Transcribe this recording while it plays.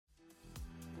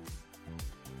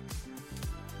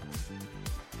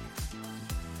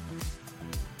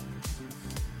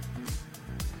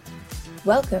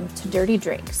Welcome to Dirty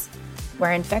Drinks,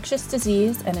 where infectious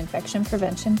disease and infection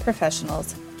prevention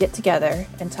professionals get together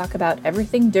and talk about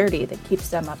everything dirty that keeps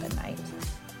them up at night.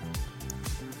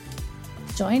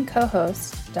 Join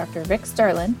co-hosts Dr. Rick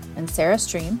Starlin and Sarah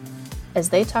Stream as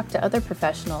they talk to other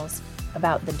professionals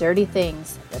about the dirty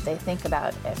things that they think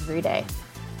about every day.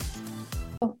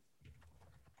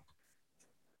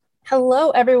 Hello,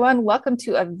 everyone. Welcome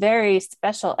to a very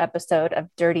special episode of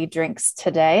Dirty Drinks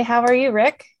today. How are you,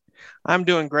 Rick? I'm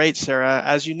doing great, Sarah.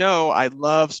 As you know, I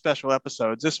love special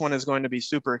episodes. This one is going to be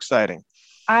super exciting.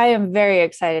 I am very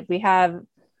excited. We have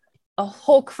a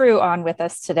whole crew on with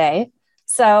us today.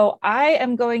 So I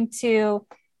am going to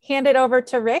hand it over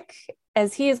to Rick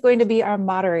as he is going to be our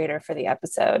moderator for the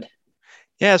episode.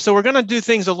 Yeah, so we're going to do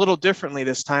things a little differently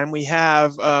this time. We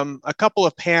have a couple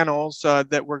of panels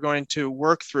that we're going to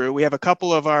work through. We have a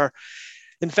couple of our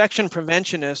infection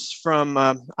preventionists from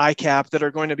ICAP that are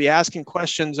going to be asking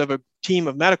questions of a team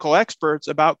of medical experts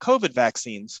about COVID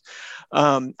vaccines.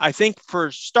 I think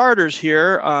for starters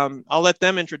here, I'll let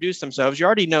them introduce themselves. You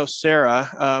already know Sarah,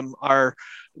 our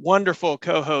wonderful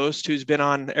co-host who's been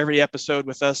on every episode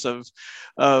with us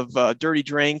of Dirty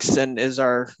Drinks and is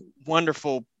our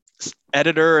wonderful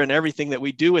editor and everything that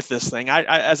we do with this thing.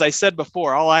 As I said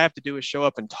before, all I have to do is show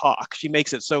up and talk. She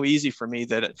makes it so easy for me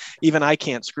that even I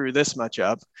can't screw this much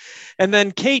up. And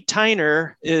then Kate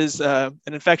Tyner is an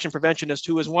infection preventionist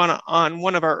who was on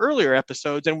one of our earlier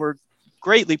episodes, and we're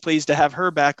greatly pleased to have her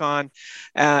back on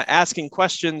asking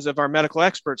questions of our medical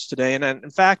experts today. And in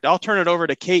fact, I'll turn it over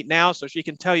to Kate now so she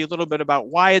can tell you a little bit about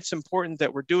why it's important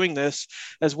that we're doing this,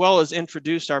 as well as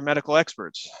introduce our medical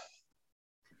experts.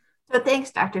 So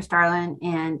thanks, Dr. Starlin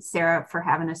and Sarah, for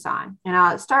having us on. And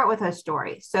I'll start with a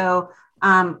story. So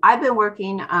I've been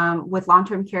working with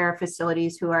long-term care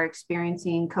facilities who are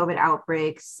experiencing COVID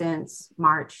outbreaks since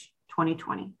March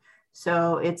 2020.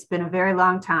 So it's been a very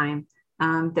long time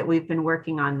that we've been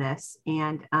working on this,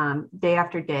 and day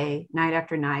after day, night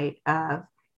after night of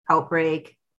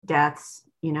outbreak, deaths,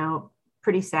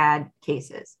 pretty sad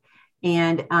cases.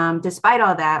 And despite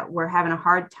all that, we're having a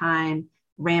hard time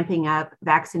ramping up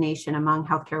vaccination among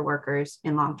healthcare workers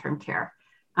in long-term care,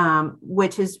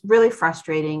 which is really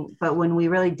frustrating. But when we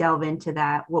really delve into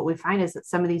that, what we find is that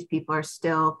some of these people are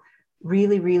still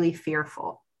really, really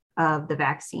fearful of the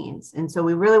vaccines. And so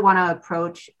we really want to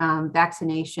approach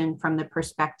vaccination from the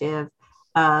perspective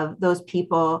of those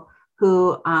people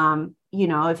who,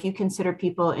 if you consider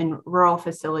people in rural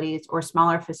facilities or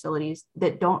smaller facilities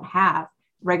that don't have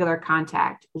regular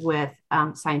contact with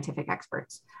scientific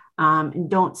experts, and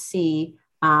don't see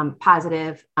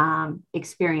positive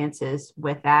experiences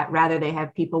with that. Rather, they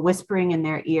have people whispering in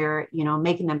their ear,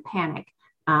 making them panic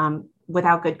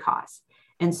without good cause.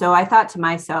 And so I thought to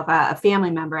myself, a family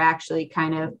member actually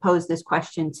kind of posed this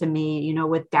question to me,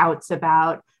 with doubts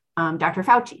about Dr.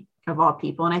 Fauci, of all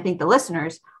people. And I think the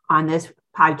listeners on this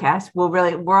podcast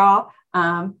we're all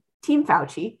Team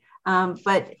Fauci.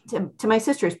 But to my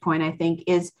sister's point, I think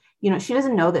is, she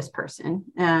doesn't know this person.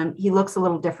 He looks a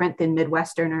little different than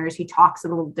Midwesterners. He talks a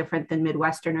little different than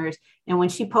Midwesterners. And when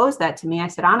she posed that to me, I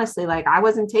said, honestly, I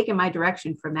wasn't taking my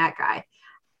direction from that guy.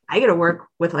 I got to work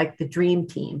with the dream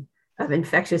team of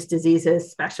infectious diseases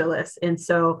specialists. And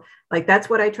so that's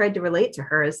what I tried to relate to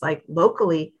her is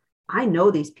locally, I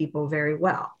know these people very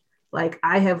well.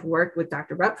 I have worked with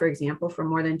Dr. Rupp, for example, for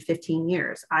more than 15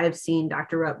 years. I have seen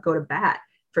Dr. Rupp go to bat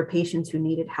for patients who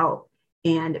needed help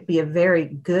and be a very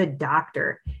good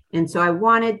doctor. And so I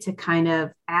wanted to kind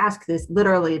of ask this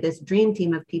dream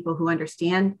team of people who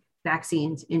understand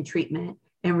vaccines and treatment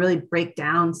and really break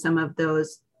down some of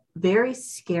those very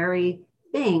scary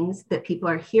things that people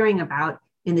are hearing about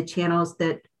in the channels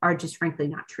that are just frankly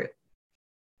not true.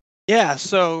 Yeah,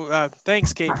 so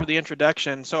thanks, Kate, for the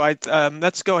introduction. So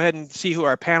let's go ahead and see who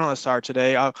our panelists are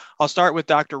today. I'll start with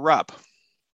Dr. Rupp.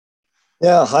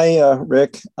 Yeah, hi,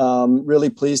 Rick. Really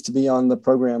pleased to be on the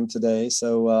program today.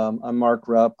 So I'm Mark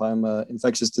Rupp. I'm an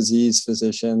infectious disease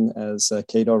physician, as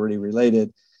Kate already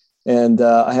related. And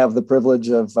I have the privilege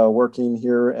of working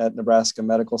here at Nebraska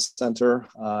Medical Center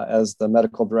as the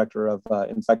medical director of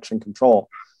infection control.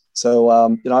 So,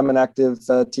 I'm an active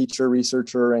teacher,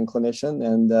 researcher, and clinician,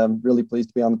 and really pleased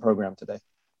to be on the program today.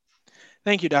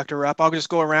 Thank you, Dr. Rupp. I'll just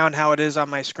go around how it is on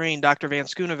my screen. Dr. Van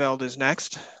Schooneveld is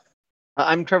next.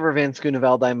 I'm Trevor Van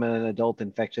Schooneveld. I'm an adult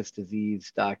infectious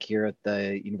disease doc here at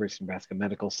the University of Nebraska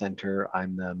Medical Center.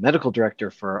 I'm the medical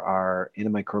director for our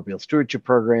antimicrobial stewardship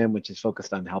program, which is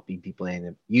focused on helping people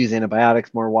use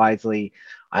antibiotics more wisely.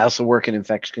 I also work in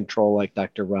infection control like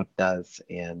Dr. Rupp does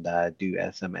and do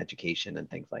SM education and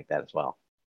things like that as well.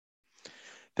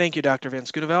 Thank you, Dr. Van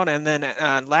Schooneveld. And then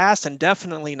last and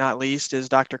definitely not least is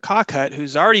Dr. Cockett,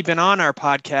 who's already been on our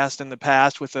podcast in the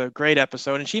past with a great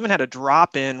episode. And she even had a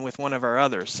drop in with one of our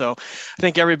others. So I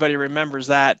think everybody remembers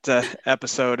that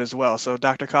episode as well. So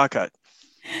Dr. Cockett.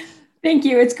 Thank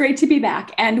you. It's great to be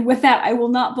back. And with that, I will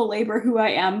not belabor who I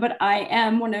am, but I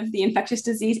am one of the infectious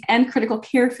disease and critical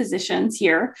care physicians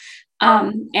here.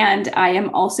 And I am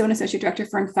also an associate director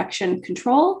for infection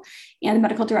control and the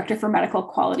medical director for medical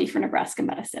quality for Nebraska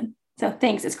Medicine. So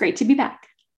thanks. It's great to be back.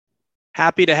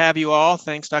 Happy to have you all.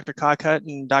 Thanks, Dr. Cockett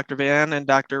and Dr. Van and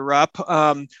Dr. Rupp.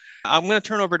 I'm going to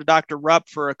turn over to Dr. Rupp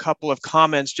for a couple of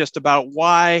comments just about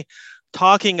why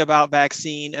talking about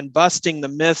vaccine and busting the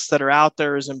myths that are out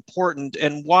there is important,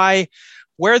 and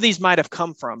where these might have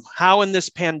come from. How in this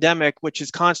pandemic, which has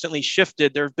constantly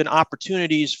shifted, there have been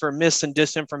opportunities for myths and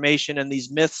disinformation and these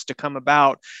myths to come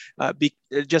about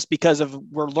just because of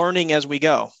we're learning as we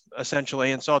go,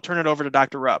 essentially. And so I'll turn it over to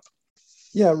Dr. Rupp.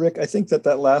 Yeah, Rick, I think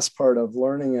that last part of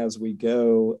learning as we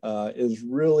go is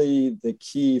really the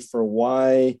key for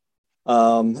why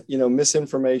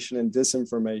misinformation and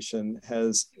disinformation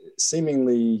has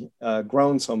seemingly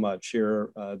grown so much here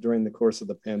during the course of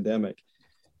the pandemic.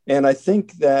 And I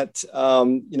think that,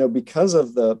 because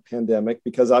of the pandemic,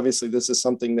 because obviously this is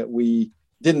something that we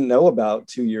didn't know about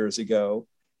 2 years ago,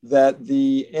 that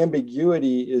the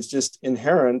ambiguity is just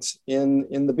inherent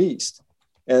in the beast.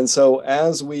 And so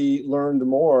as we learned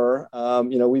more,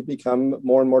 we've become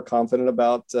more and more confident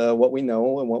about what we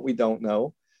know and what we don't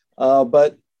know.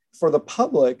 But for the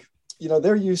public,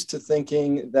 they're used to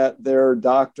thinking that their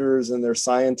doctors and their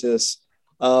scientists,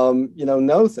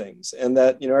 know things, and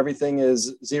that, everything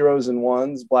is zeros and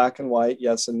ones, black and white,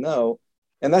 yes and no.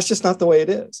 And that's just not the way it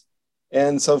is.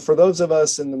 And so for those of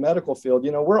us in the medical field,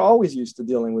 we're always used to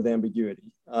dealing with ambiguity.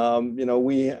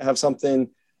 We have something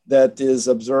that is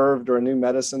observed or a new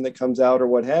medicine that comes out or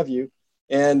what have you.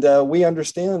 And we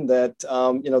understand that,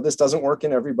 this doesn't work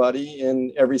in everybody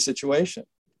in every situation.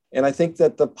 And I think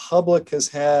that the public has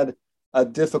had a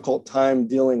difficult time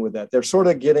dealing with that. They're sort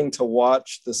of getting to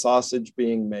watch the sausage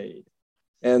being made.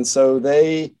 And so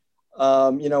they,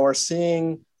 are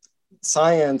seeing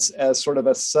science as sort of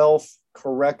a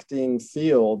self-correcting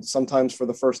field, sometimes for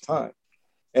the first time.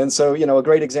 And so, a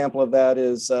great example of that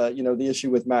is, the issue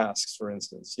with masks, for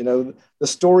instance. The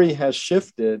story has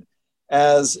shifted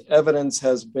as evidence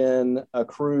has been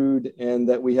accrued and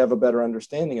that we have a better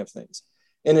understanding of things.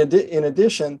 In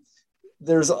addition,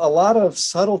 there's a lot of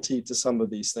subtlety to some of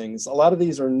these things. A lot of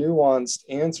these are nuanced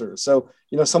answers. So,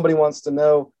 somebody wants to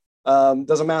know,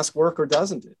 does a mask work or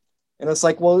doesn't it? And it's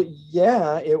like, well,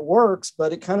 yeah, it works,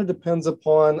 but it kind of depends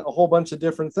upon a whole bunch of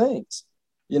different things.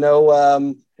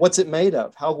 What's it made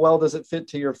of? How well does it fit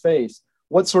to your face?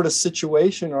 What sort of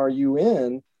situation are you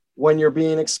in when you're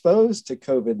being exposed to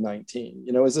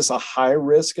COVID-19? Is this a high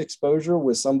risk exposure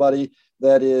with somebody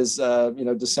that is,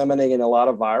 disseminating a lot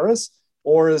of virus?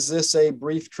 Or is this a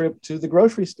brief trip to the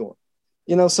grocery store?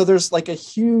 So there's like a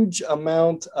huge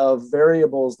amount of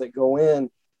variables that go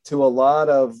in to a lot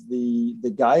of the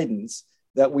guidance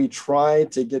that we try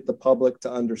to get the public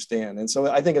to understand. And so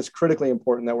I think it's critically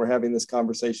important that we're having this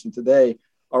conversation today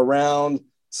around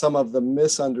some of the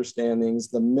misunderstandings,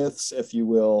 the myths, if you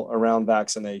will, around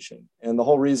vaccination. And the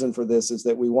whole reason for this is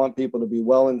that we want people to be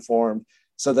well informed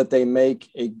so that they make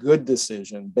a good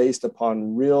decision based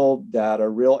upon real data,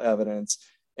 real evidence,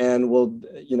 and will,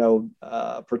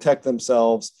 protect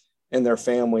themselves and their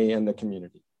family and the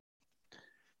community.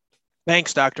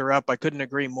 Thanks, Dr. Rupp. I couldn't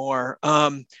agree more.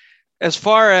 As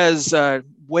far as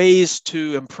ways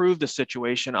to improve the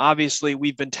situation, obviously,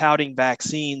 we've been touting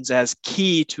vaccines as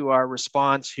key to our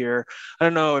response here. I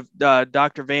don't know if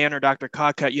Dr. Van or Dr.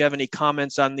 Cockett, you have any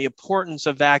comments on the importance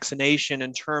of vaccination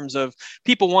in terms of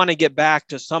people want to get back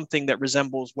to something that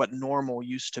resembles what normal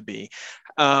used to be.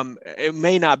 It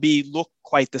may not look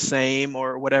quite the same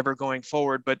or whatever going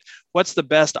forward, but what's the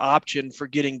best option for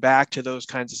getting back to those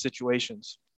kinds of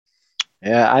situations?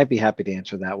 Yeah, I'd be happy to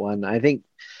answer that one. I think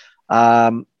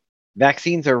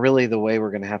vaccines are really the way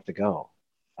we're going to have to go.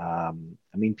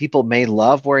 People may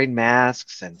love wearing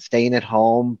masks and staying at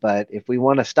home, but if we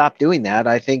want to stop doing that,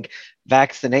 I think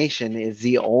vaccination is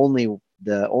the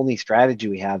only strategy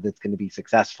we have that's going to be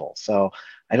successful. So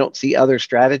I don't see other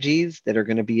strategies that are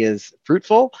going to be as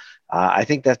fruitful. I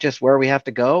think that's just where we have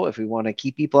to go if we want to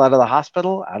keep people out of the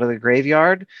hospital, out of the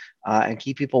graveyard, and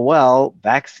keep people well.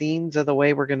 Vaccines are the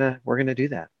way we're gonna do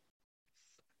that.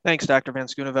 Thanks, Dr. Van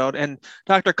Schooneveld. And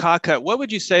Dr. Cockett, what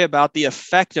would you say about the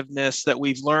effectiveness that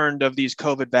we've learned of these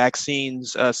COVID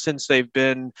vaccines since they've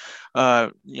been,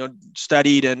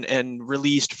 studied and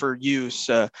released for use?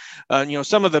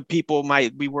 Some of the people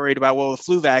might be worried about, well, the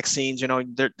flu vaccines,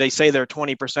 they say they're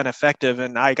 20% effective,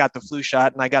 and I got the flu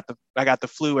shot, and I got the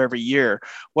flu every year.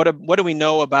 What do we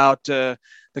know about the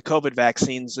COVID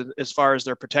vaccines as far as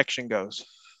their protection goes?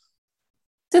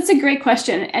 That's a great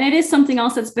question. And it is something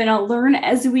else that's been a learn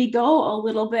as we go a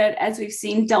little bit as we've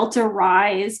seen Delta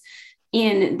rise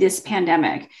in this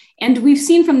pandemic. And we've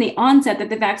seen from the onset that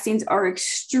the vaccines are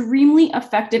extremely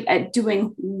effective at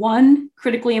doing one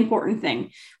critically important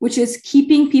thing, which is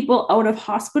keeping people out of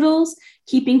hospitals,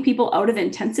 keeping people out of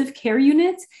intensive care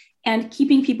units, and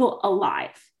keeping people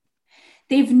alive.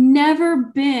 They've never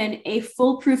been a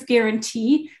foolproof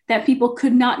guarantee that people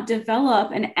could not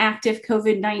develop an active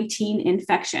COVID-19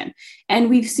 infection. And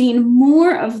we've seen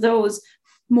more of those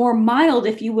more mild,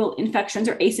 if you will, infections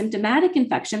or asymptomatic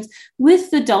infections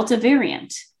with the Delta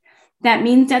variant. That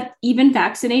means that even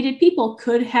vaccinated people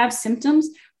could have symptoms.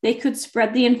 They could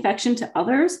spread the infection to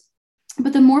others.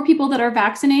 But the more people that are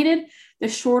vaccinated, the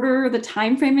shorter the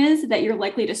time frame is that you're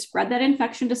likely to spread that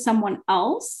infection to someone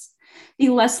else, the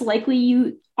less likely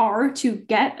you are to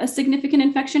get a significant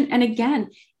infection. And again,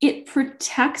 it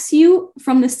protects you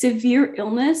from the severe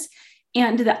illness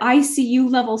and the ICU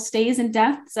level stays and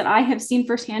deaths that I have seen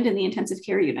firsthand in the intensive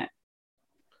care unit.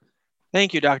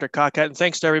 Thank you, Dr. Cockett, and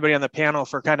thanks to everybody on the panel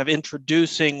for kind of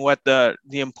introducing what the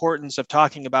importance of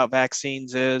talking about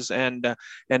vaccines is, and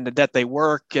that they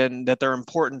work and that they're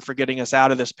important for getting us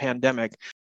out of this pandemic.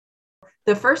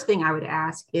 The first thing I would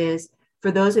ask is, for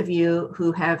those of you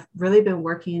who have really been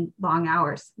working long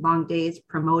hours, long days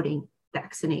promoting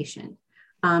vaccination,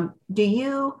 does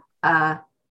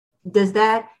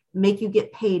that make you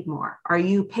get paid more? Are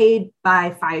you paid by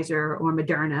Pfizer or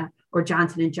Moderna or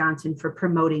Johnson & Johnson for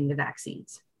promoting the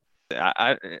vaccines?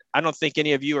 I don't think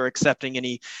any of you are accepting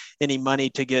any money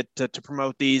to get to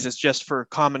promote these. It's just for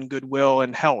common goodwill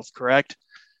and health, correct?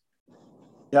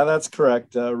 Yeah, that's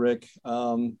correct, Rick.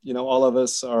 All of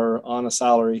us are on a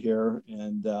salary here,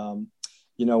 and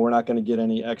we're not going to get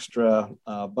any extra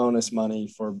bonus money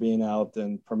for being out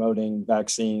and promoting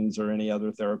vaccines or any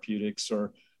other therapeutics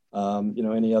or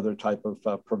any other type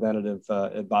of preventative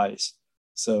advice.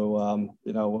 So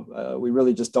we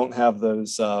really just don't have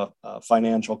those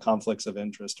financial conflicts of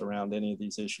interest around any of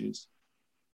these issues.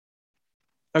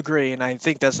 Agree. And I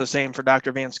think that's the same for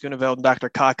Dr. Van Schooneveld and Dr.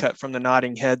 Cockett from the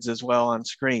nodding heads as well on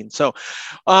screen. So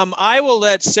I will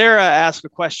let Sarah ask a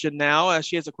question now.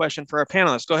 She has a question for our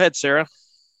panelists. Go ahead, Sarah.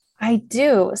 I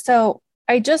do. So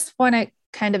I just want to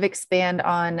kind of expand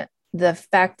on the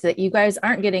fact that you guys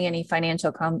aren't getting any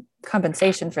financial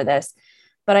compensation for this,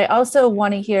 but I also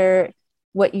want to hear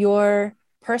what your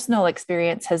personal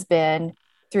experience has been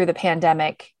through the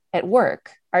pandemic at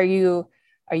work. Are you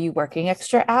working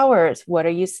extra hours? What are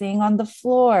you seeing on the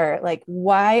floor? Like,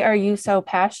 why are you so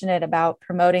passionate about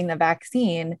promoting the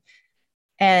vaccine?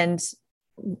 And,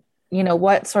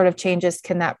 what sort of changes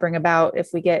can that bring about if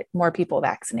we get more people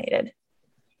vaccinated?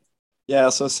 Yeah,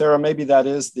 so Sarah, maybe that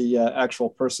is the actual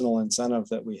personal incentive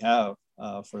that we have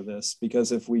for this,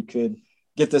 because if we could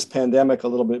get this pandemic a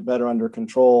little bit better under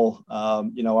control,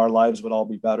 our lives would all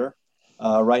be better.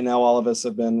 Right now, all of us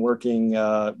have been working,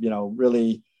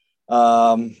 really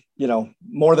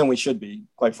more than we should be,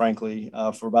 quite frankly,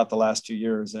 for about the last 2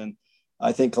 years. And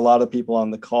I think a lot of people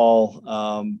on the call,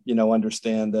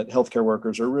 understand that healthcare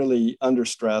workers are really under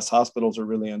stress. Hospitals are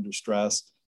really under stress.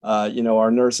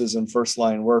 Our nurses and first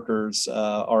line workers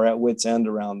are at wit's end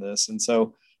around this. And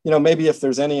so, maybe if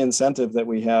there's any incentive that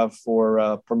we have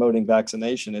for promoting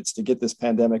vaccination, it's to get this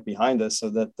pandemic behind us so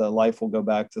that life will go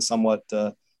back to somewhat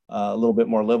a little bit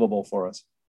more livable for us.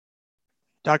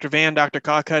 Dr. Van, Dr.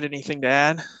 Cockett, anything to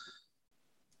add?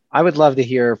 I would love to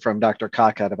hear from Dr.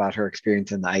 Cockett about her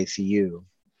experience in the ICU.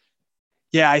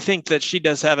 Yeah, I think that she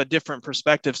does have a different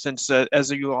perspective since,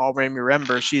 as you all may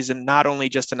remember, she's not only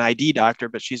just an ID doctor,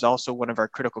 but she's also one of our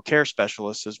critical care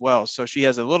specialists as well. So she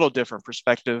has a little different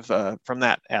perspective from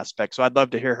that aspect. So I'd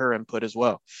love to hear her input as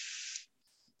well.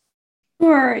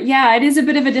 Sure. Yeah, it is a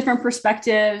bit of a different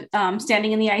perspective,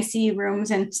 standing in the ICU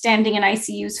rooms and standing in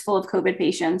ICUs full of COVID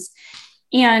patients.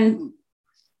 And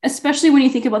especially when you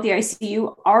think about the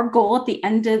ICU, our goal at the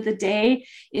end of the day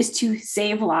is to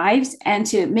save lives and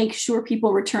to make sure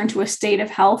people return to a state of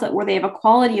health where they have a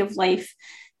quality of life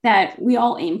that we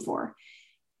all aim for.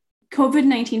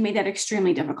 COVID-19 made that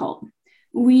extremely difficult.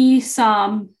 We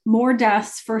saw more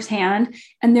deaths firsthand,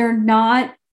 and they're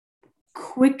not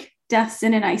quick deaths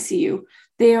in an ICU.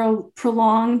 They are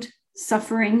prolonged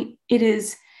suffering. It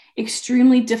is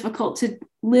extremely difficult to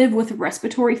live with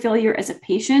respiratory failure as a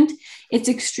patient. It's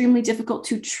extremely difficult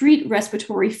to treat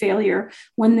respiratory failure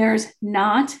when there's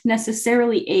not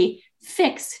necessarily a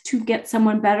fix to get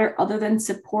someone better other than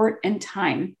support and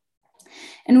time.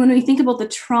 And when we think about the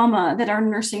trauma that our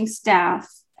nursing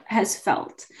staff has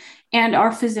felt, and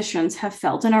our physicians have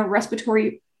felt, and our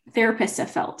respiratory therapists have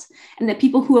felt, and the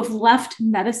people who have left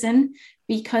medicine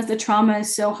because the trauma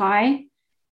is so high,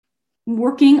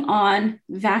 working on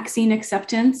vaccine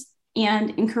acceptance and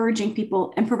encouraging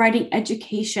people and providing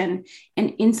education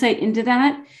and insight into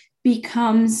that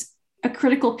becomes a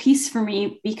critical piece for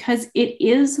me, because it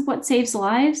is what saves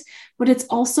lives, but it's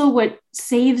also what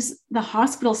saves the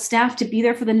hospital staff to be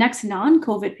there for the next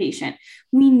non-COVID patient.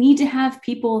 We need to have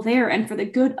people there, and for the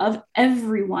good of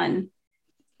everyone,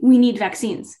 we need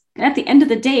vaccines. And at the end of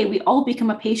the day, we all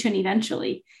become a patient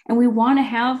eventually, and we want to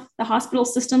have the hospital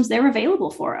systems there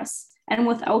available for us. And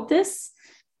without this,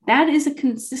 that is a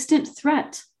consistent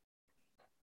threat.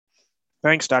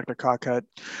 Thanks, Dr. Cockett.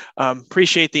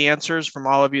 Appreciate the answers from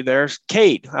all of you there.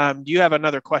 Kate, do you have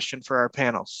another question for our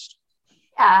panels?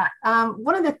 Yeah,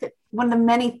 one of the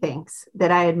many things that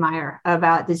I admire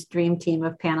about this dream team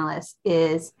of panelists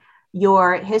is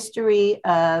your history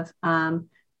of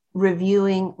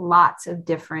reviewing lots of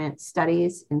different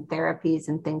studies and therapies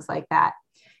and things like that.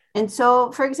 And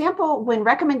so, for example, when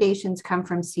recommendations come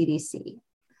from CDC,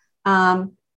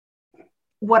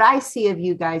 what I see of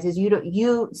you guys is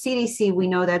CDC, we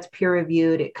know that's peer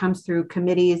reviewed. It comes through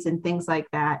committees and things like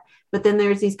that. But then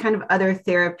there's these kind of other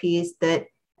therapies that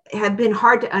have been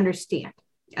hard to understand.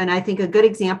 And I think a good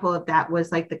example of that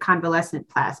was like the convalescent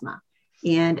plasma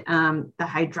and the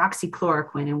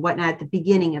hydroxychloroquine and whatnot at the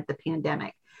beginning of the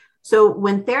pandemic. So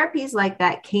when therapies like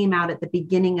that came out at the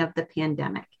beginning of the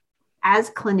pandemic,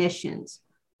 as clinicians,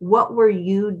 what were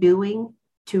you doing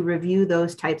to review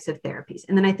those types of therapies?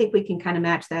 And then I think we can kind of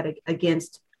match that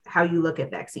against how you look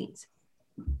at vaccines.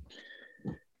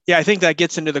 Yeah, I think that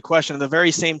gets into the question of the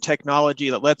very same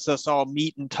technology that lets us all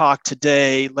meet and talk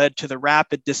today led to the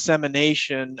rapid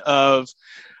dissemination of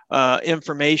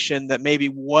information that maybe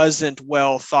wasn't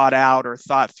well thought out or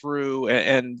thought through,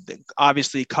 and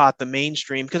obviously caught the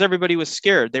mainstream because everybody was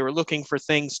scared. They were looking for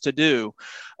things to do.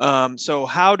 So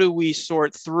how do we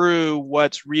sort through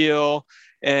what's real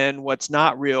and what's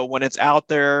not real when it's out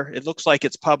there? It looks like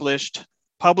it's published.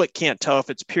 Public can't tell if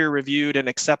it's peer reviewed and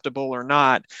acceptable or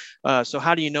not. So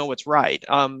how do you know what's right?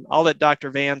 I'll let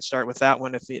Dr. Van start with that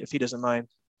one if he doesn't mind.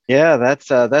 Yeah,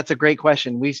 that's a great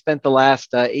question. We spent the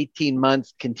last 18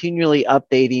 months continually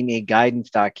updating a guidance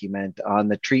document on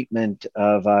the treatment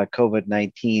of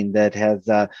COVID-19 that has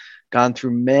gone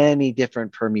through many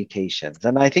different permutations.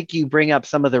 And I think you bring up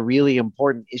some of the really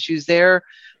important issues there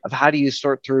of how do you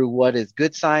sort through what is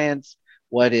good science,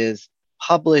 what is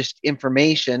published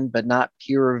information but not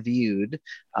peer reviewed,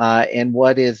 and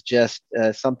what is just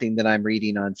something that I'm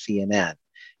reading on CNN.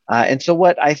 And so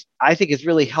what I think has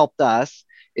really helped us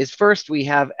is first, we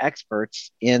have experts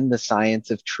in the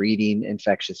science of treating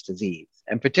infectious disease,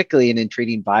 and particularly in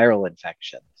treating viral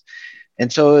infections.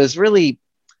 And so it was really,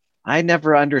 I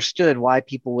never understood why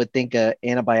people would think an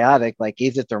antibiotic like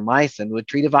azithromycin would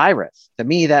treat a virus. To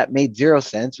me, that made zero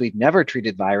sense. We've never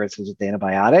treated viruses with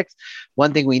antibiotics.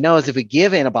 One thing we know is if we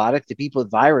give antibiotics to people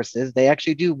with viruses, they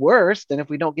actually do worse than if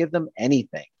we don't give them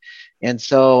anything. And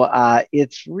so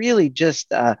it's really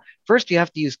just, first, you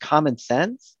have to use common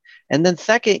sense. And then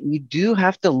second, you do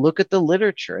have to look at the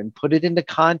literature and put it into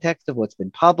context of what's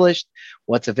been published,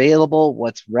 what's available,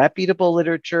 what's reputable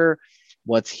literature,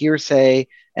 what's hearsay.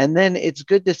 And then it's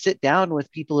good to sit down with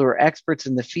people who are experts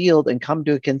in the field and come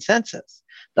to a consensus.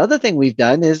 The other thing we've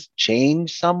done is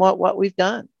change somewhat what we've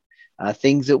done.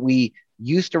 Things that we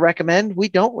used to recommend, we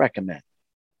don't recommend.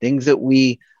 Things that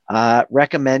we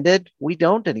recommended, we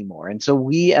don't anymore. And so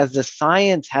we, as the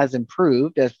science has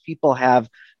improved, as people have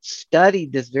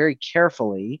studied this very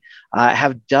carefully,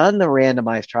 have done the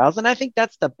randomized trials. And I think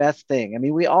that's the best thing. I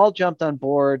mean, we all jumped on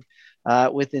board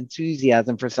with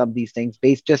enthusiasm for some of these things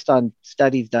based just on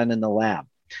studies done in the lab.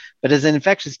 But as an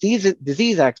infectious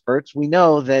disease experts, we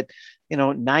know that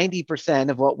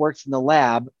 90% of what works in the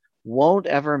lab won't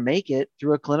ever make it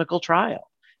through a clinical trial.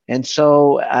 And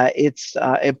so it's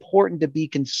important to be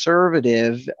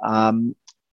conservative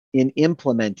in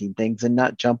implementing things and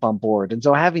not jump on board. And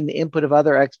so having the input of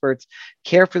other experts,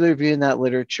 carefully reviewing that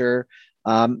literature,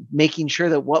 making sure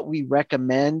that what we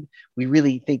recommend, we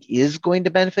really think is going to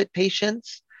benefit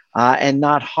patients and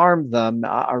not harm them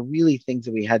are really things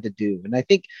that we had to do. And I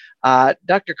think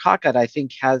Dr. Cockett, I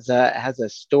think, has a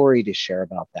story to share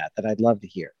about that I'd love to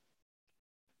hear.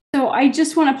 So I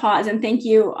just want to pause and thank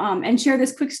you and share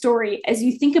this quick story as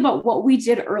you think about what we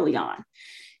did early on.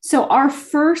 So our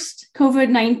first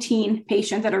COVID-19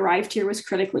 patient that arrived here was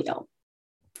critically ill.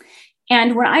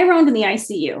 And when I round in the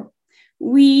ICU,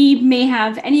 we may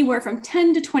have anywhere from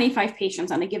 10 to 25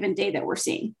 patients on a given day that we're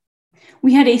seeing.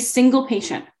 We had a single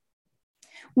patient.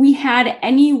 We had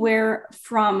anywhere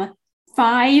from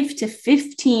 5 to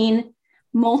 15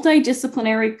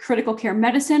 multidisciplinary critical care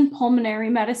medicine, pulmonary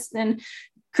medicine,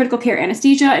 critical care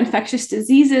anesthesia, infectious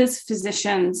diseases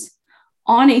physicians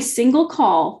on a single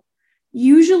call,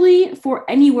 usually for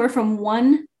anywhere from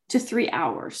 1 to 3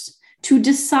 hours, to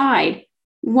decide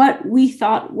what we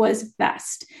thought was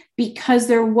best, because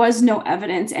there was no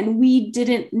evidence and we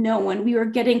didn't know, and we were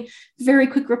getting very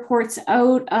quick reports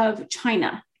out of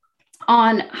China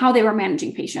on how they were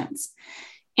managing patients.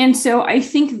 And so I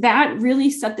think that really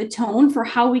set the tone for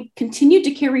how we continued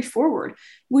to carry forward,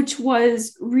 which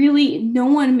was really no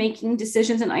one making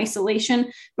decisions in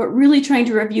isolation, but really trying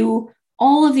to review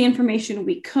all of the information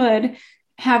we could,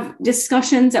 have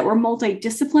discussions that were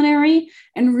multidisciplinary,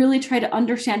 and really try to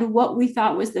understand what we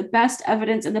thought was the best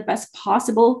evidence and the best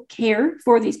possible care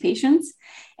for these patients.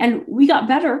 And we got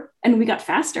better and we got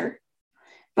faster.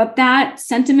 But that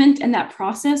sentiment and that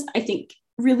process, I think,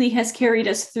 really has carried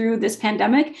us through this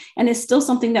pandemic and is still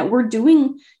something that we're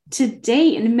doing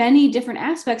today in many different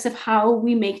aspects of how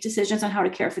we make decisions on how to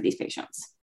care for these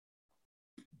patients.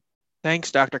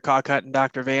 Thanks, Dr. Cockett and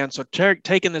Dr. Van. So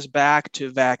taking this back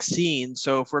to vaccines,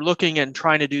 so if we're looking and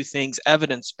trying to do things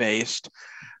evidence-based,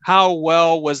 how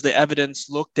well was the evidence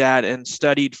looked at and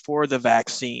studied for the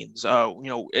vaccines?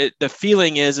 The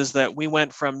feeling is that we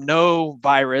went from no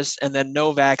virus and then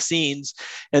no vaccines,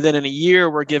 and then in a year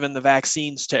we're giving the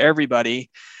vaccines to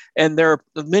everybody. And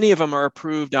many of them are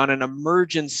approved on an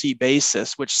emergency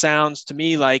basis, which sounds to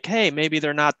me like, hey, maybe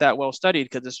they're not that well studied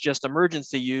because it's just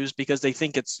emergency use because they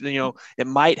think it's, it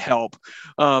might help.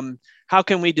 How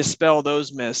can we dispel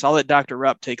those myths? I'll let Dr.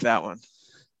 Rupp take that one.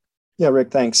 Yeah,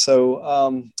 Rick, thanks.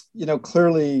 So,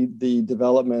 clearly the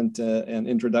development and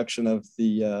introduction of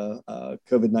the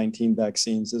COVID-19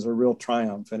 vaccines is a real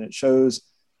triumph, and it shows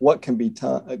what can be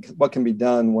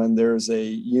done when there's a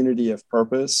unity of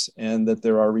purpose and that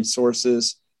there are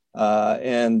resources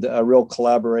and a real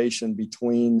collaboration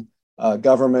between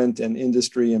government and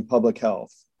industry and public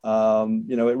health.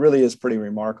 It really is pretty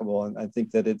remarkable, and I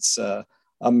think that it's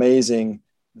amazing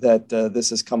that this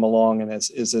has come along and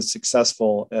is as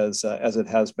successful as it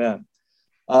has been.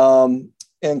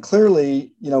 And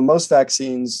clearly, most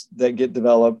vaccines that get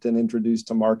developed and introduced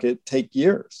to market take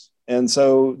years. And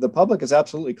so the public is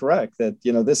absolutely correct that,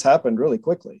 this happened really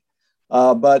quickly.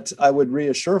 But I would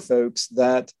reassure folks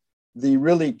that the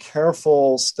really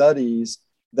careful studies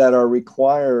that are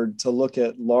required to look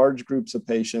at large groups of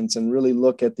patients and really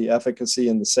look at the efficacy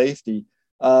and the safety,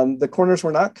 the corners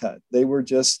were not cut. They were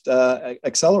just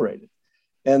accelerated.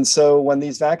 And so when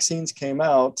these vaccines came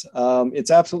out,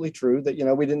 it's absolutely true that,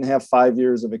 we didn't have 5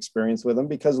 years of experience with them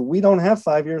because we don't have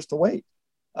 5 years to wait.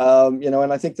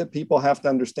 And I think that people have to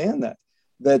understand that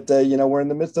we're in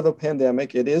the midst of a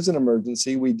pandemic. It is an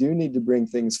emergency. We do need to bring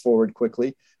things forward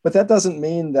quickly, but that doesn't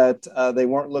mean that they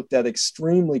weren't looked at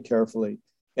extremely carefully,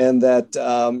 and that,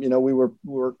 we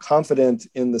were confident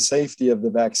in the safety of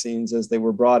the vaccines as they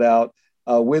were brought out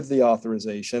with the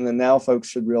authorization. And now folks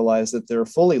should realize that they're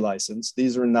fully licensed.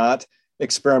 These are not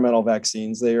experimental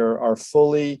vaccines. They are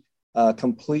fully,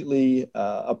 completely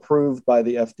approved by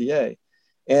the FDA.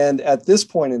 And at this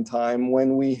point in time,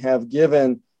 when we have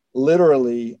given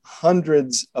literally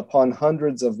hundreds upon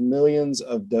hundreds of millions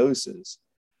of doses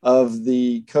of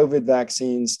the COVID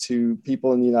vaccines to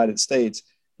people in the United States,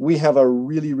 we have a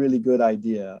really, really good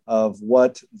idea of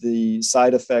what the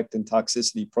side effect and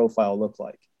toxicity profile look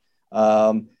like.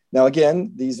 Now,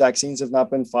 again, these vaccines have not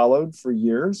been followed for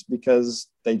years because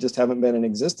they just haven't been in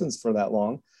existence for that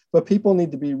long. But people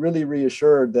need to be really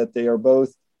reassured that they are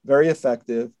both very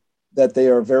effective, that they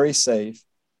are very safe,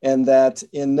 and that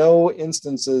in no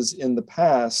instances in the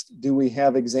past do we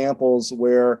have examples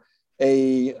where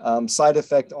a side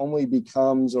effect only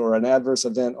becomes, or an adverse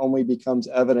event only becomes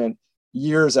evident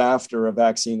years after a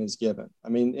vaccine is given. I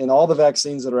mean, in all the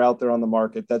vaccines that are out there on the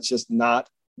market, that's just not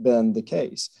been the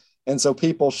case. And so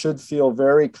people should feel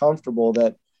very comfortable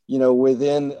that,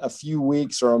 within a few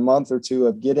weeks or a month or two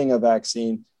of getting a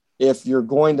vaccine, if you're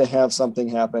going to have something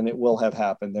happen, it will have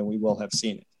happened and we will have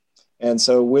seen it. And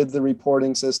so with the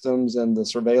reporting systems and the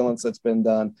surveillance that's been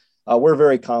done, we're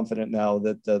very confident now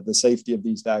that the safety of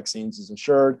these vaccines is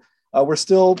assured. We're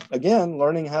still, again,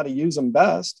 learning how to use them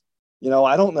best.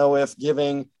 I don't know if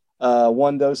giving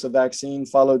one dose of vaccine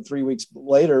followed 3 weeks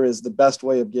later is the best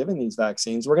way of giving these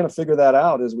vaccines. We're going to figure that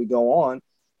out as we go on.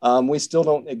 We still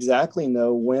don't exactly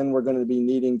know when we're going to be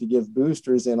needing to give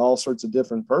boosters in all sorts of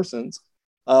different persons.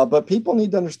 But people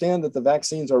need to understand that the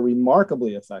vaccines are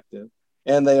remarkably effective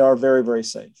and they are very, very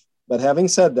safe. But having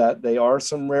said that, there are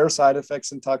some rare side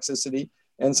effects and toxicity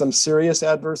and some serious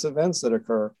adverse events that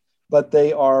occur, but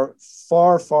they are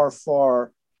far, far,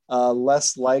 far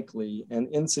less likely and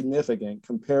insignificant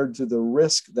compared to the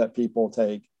risk that people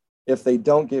take if they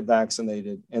don't get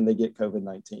vaccinated and they get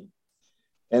COVID-19.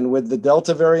 And with the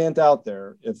Delta variant out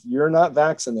there, if you're not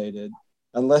vaccinated,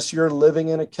 unless you're living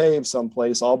in a cave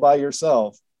someplace all by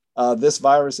yourself, this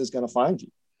virus is going to find you.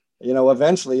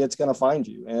 Eventually it's going to find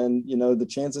you. And, the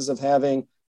chances of having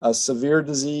a severe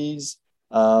disease,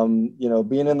 being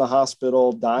in the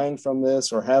hospital, dying from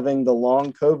this, or having the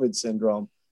long COVID syndrome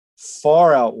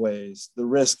far outweighs the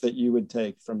risk that you would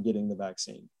take from getting the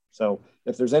vaccine. So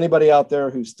if there's anybody out there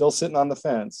who's still sitting on the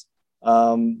fence,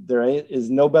 there is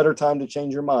no better time to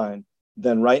change your mind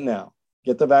than right now.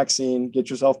 Get the vaccine,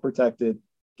 get yourself protected,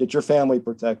 get your family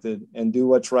protected, and do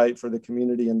what's right for the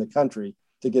community and the country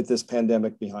to get this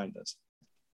pandemic behind us.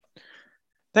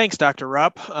 Thanks, Dr.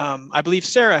 Rupp. I believe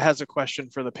Sarah has a question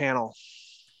for the panel.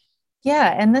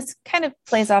 Yeah, and this kind of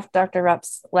plays off Dr.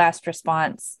 Rupp's last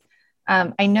response.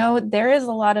 I know there is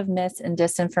a lot of myths and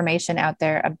disinformation out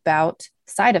there about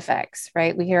side effects,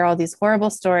 right? We hear all these horrible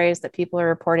stories that people are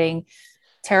reporting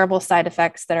terrible side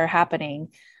effects that are happening.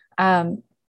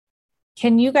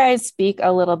 Can you guys speak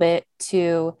a little bit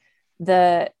to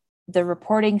the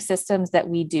reporting systems that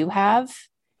we do have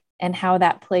and how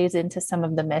that plays into some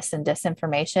of the myths and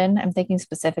disinformation? I'm thinking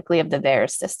specifically of the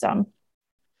VAERS system.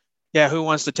 Yeah, who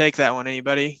wants to take that one?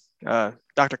 Anybody? Dr.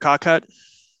 Cockcut?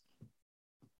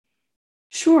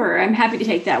 Sure, I'm happy to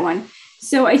take that one.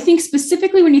 So I think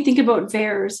specifically when you think about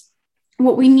VAERS,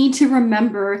 what we need to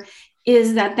remember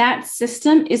is that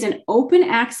system is an open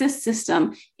access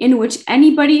system in which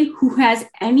anybody who has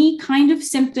any kind of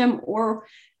symptom or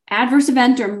adverse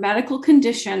event or medical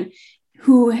condition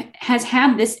who has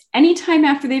had this anytime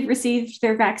after they've received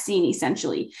their vaccine,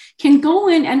 essentially, can go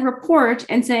in and report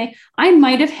and say, I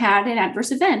might have had an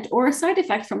adverse event or a side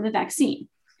effect from the vaccine.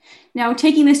 Now,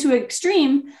 taking this to an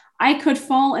extreme, I could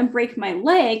fall and break my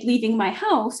leg leaving my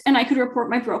house, and I could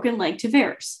report my broken leg to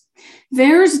VAERS.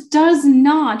 VAERS does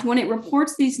not, when it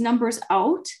reports these numbers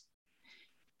out,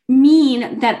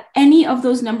 mean that any of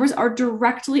those numbers are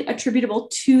directly attributable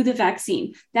to the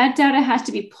vaccine. That data has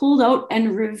to be pulled out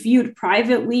and reviewed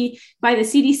privately by the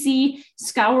CDC,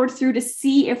 scoured through to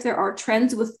see if there are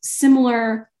trends with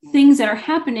similar things that are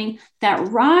happening that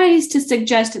rise to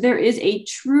suggest there is a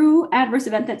true adverse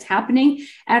event that's happening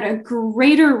at a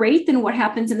greater rate than what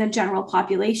happens in the general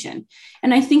population.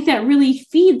 And I think that really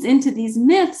feeds into these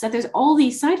myths that there's all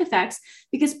these side effects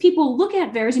because people look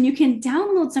at VAERS and you can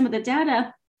download some of the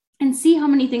data and see how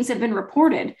many things have been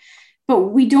reported. But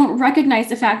we don't recognize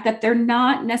the fact that they're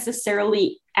not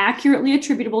necessarily accurately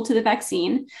attributable to the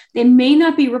vaccine. They may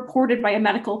not be reported by a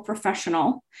medical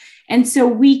professional. And so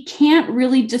we can't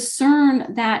really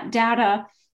discern that data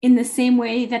in the same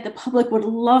way that the public would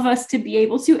love us to be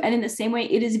able to, and in the same way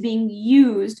it is being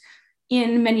used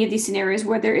in many of these scenarios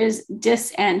where there is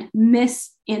dis and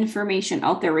misinformation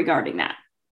out there regarding that.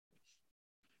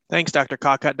 Thanks, Dr.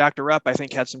 Cockcut. Dr. Rupp, I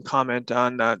think, had some comment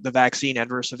on the vaccine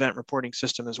adverse event reporting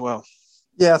system as well.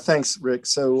 Yeah, thanks, Rick.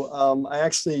 So I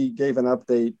actually gave an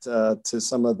update to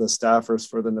some of the staffers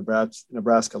for the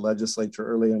Nebraska legislature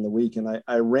earlier in the week, and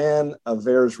I ran a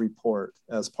VAERS report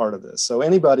as part of this. So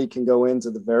anybody can go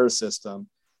into the VAERS system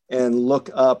and look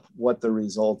up what the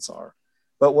results are.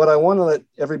 But what I want to let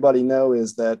everybody know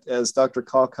is that, as Dr.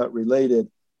 Cockcut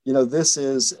related, this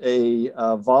is a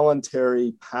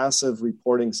voluntary passive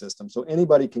reporting system. So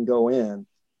anybody can go in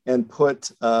and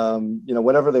put,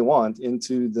 whatever they want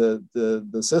into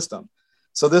the system.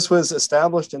 So this was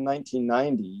established in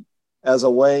 1990 as a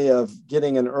way of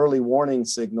getting an early warning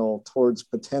signal towards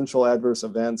potential adverse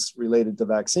events related to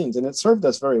vaccines. And it served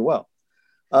us very well.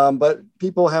 But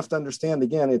people have to understand,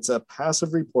 again, it's a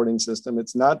passive reporting system.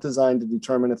 It's not designed to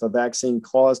determine if a vaccine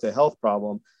caused a health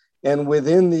problem. And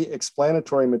within the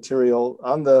explanatory material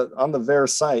on the VAERS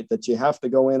site that you have to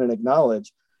go in and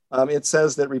acknowledge, it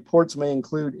says that reports may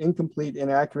include incomplete,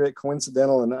 inaccurate,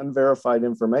 coincidental, and unverified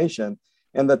information,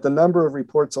 and that the number of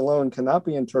reports alone cannot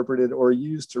be interpreted or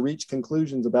used to reach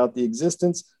conclusions about the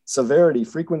existence, severity,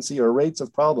 frequency, or rates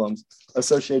of problems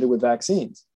associated with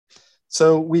vaccines.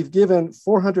 So we've given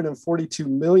 442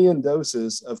 million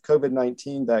doses of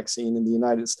COVID-19 vaccine in the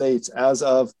United States as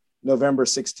of November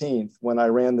 16th, when I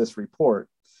ran this report.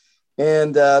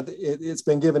 And it's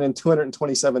been given in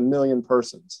 227 million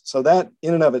persons. So that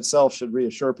in and of itself should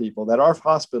reassure people that our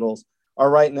hospitals are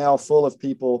right now full of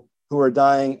people who are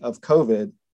dying of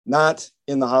COVID, not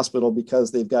in the hospital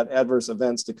because they've got adverse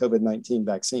events to COVID-19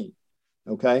 vaccine,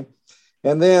 okay?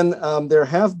 And then there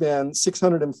have been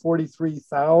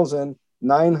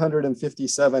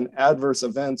 643,957 adverse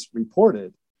events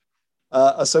reported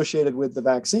associated with the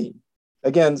vaccine.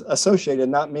 Again, associated,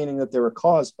 not meaning that they were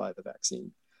caused by the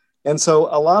vaccine. And so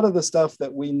a lot of the stuff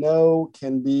that we know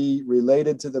can be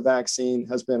related to the vaccine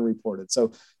has been reported.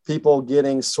 So people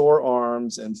getting sore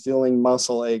arms and feeling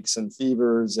muscle aches and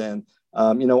fevers and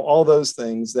all those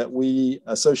things that we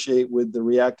associate with the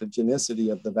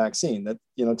reactogenicity of the vaccine, that,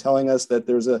 telling us that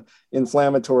there's an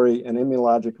inflammatory and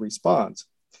immunologic response.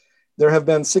 There have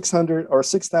been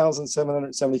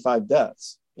 6,775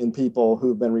 deaths in people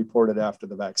who've been reported after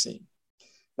the vaccine.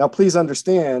 Now, please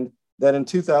understand that in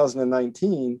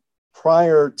 2019,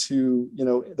 prior to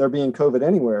there being COVID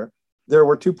anywhere, there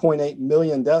were 2.8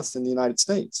 million deaths in the United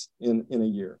States in a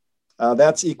year.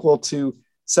 That's equal to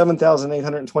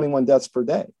 7,821 deaths per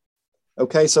day.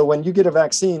 Okay, so when you get a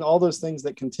vaccine, all those things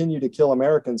that continue to kill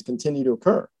Americans continue to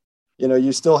occur.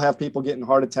 You still have people getting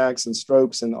heart attacks and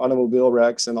strokes and automobile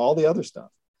wrecks and all the other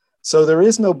stuff. So there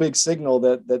is no big signal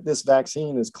that this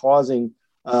vaccine is causing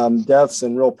deaths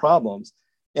and real problems.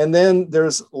 And then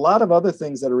there's a lot of other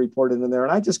things that are reported in there.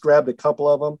 And I just grabbed a couple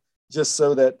of them just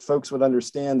so that folks would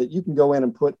understand that you can go in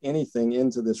and put anything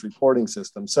into this reporting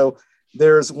system. So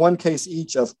there's one case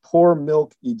each of poor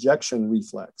milk ejection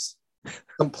reflex,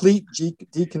 complete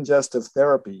decongestive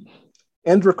therapy,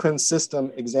 endocrine system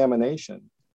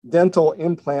examination, dental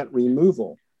implant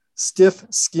removal, stiff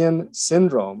skin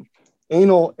syndrome,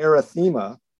 anal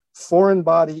erythema, foreign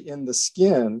body in the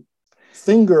skin,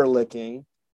 finger licking,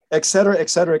 et cetera, et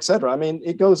cetera, et cetera. I mean,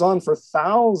 it goes on for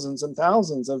thousands and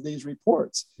thousands of these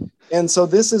reports. And so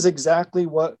this is exactly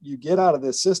what you get out of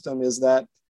this system is that,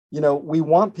 we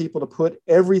want people to put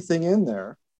everything in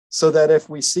there so that if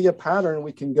we see a pattern,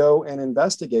 we can go and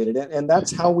investigate it. And that's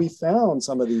how we found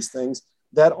some of these things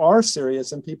that are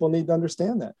serious, and people need to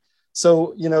understand that.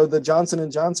 So, the Johnson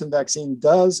 & Johnson vaccine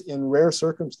does in rare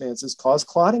circumstances cause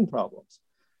clotting problems.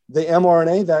 The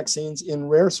mRNA vaccines in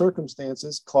rare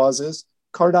circumstances causes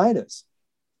carditis.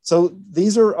 So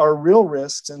these are real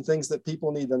risks and things that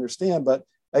people need to understand. But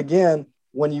again,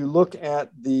 when you look at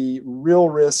the real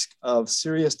risk of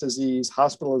serious disease,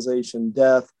 hospitalization,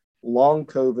 death, long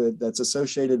COVID that's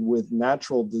associated with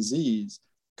natural disease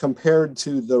compared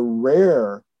to the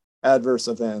rare adverse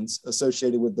events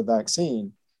associated with the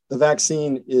vaccine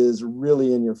is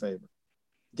really in your favor.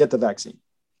 Get the vaccine.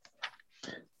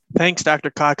 Thanks,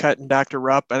 Dr. Cockett and Dr.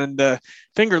 Rupp. And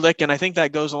finger licking, I think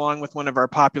that goes along with one of our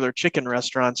popular chicken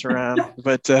restaurants around.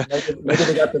 But maybe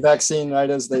they got the vaccine right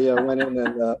as they went in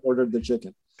and ordered the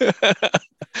chicken.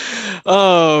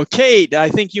 Oh, Kate, I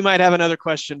think you might have another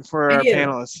question for our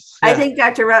panelists. Yeah. I think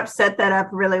Dr. Rupp set that up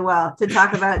really well to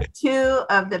talk about two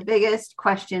of the biggest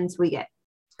questions we get,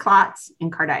 clots and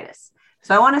carditis.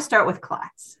 So I want to start with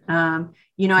clots.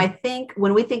 I think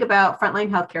when we think about frontline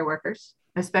healthcare workers,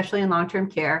 especially in long-term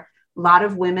care, a lot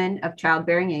of women of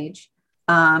childbearing age,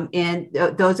 and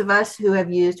those of us who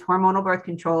have used hormonal birth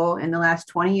control in the last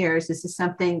 20 years, this is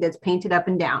something that's painted up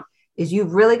and down, is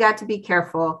you've really got to be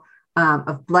careful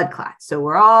of blood clots. So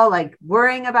we're all like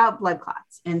worrying about blood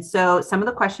clots. And so some of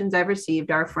the questions I've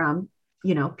received are from,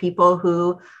 people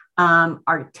who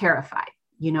are terrified,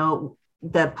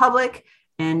 the public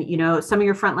and, some of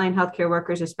your frontline healthcare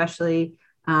workers, especially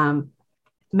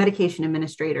medication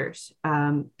administrators,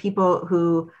 people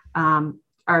who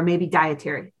are maybe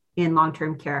dietary in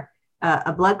long-term care.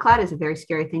 A blood clot is a very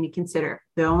scary thing to consider.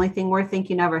 The only thing we're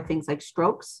thinking of are things like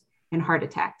strokes and heart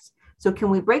attacks. So can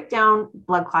we break down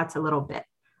blood clots a little bit?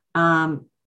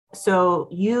 So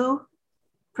you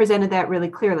presented that really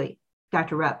clearly,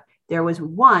 Dr. Rupp. There was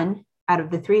one out of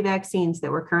the 3 vaccines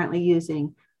that we're currently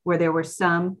using where there were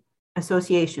some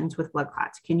associations with blood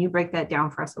clots. Can you break that down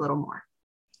for us a little more?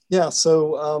 Yeah,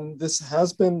 so this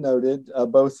has been noted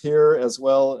both here as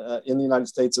well in the United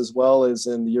States as well as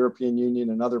in the European Union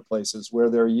and other places where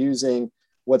they're using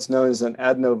what's known as an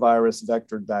adenovirus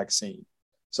vectored vaccine.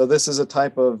 So this is a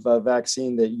type of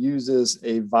vaccine that uses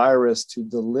a virus to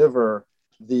deliver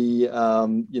the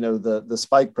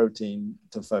spike protein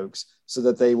to folks so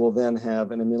that they will then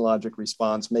have an immunologic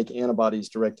response, make antibodies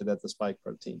directed at the spike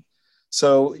protein.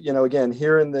 So, again,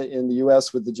 here in the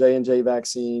US with the J&J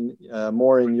vaccine,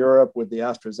 more in Europe with the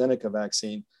AstraZeneca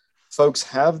vaccine, folks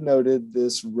have noted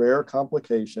this rare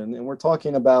complication. And we're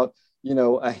talking about,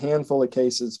 a handful of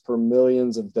cases per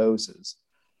millions of doses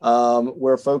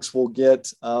where folks will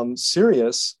get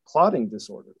serious clotting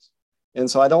disorders. And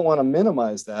so I don't want to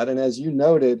minimize that. And as you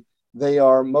noted, they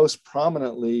are most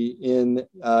prominently in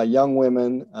young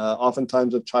women,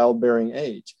 oftentimes of childbearing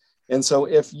age. And so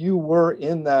if you were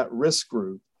in that risk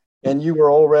group and you were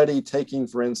already taking,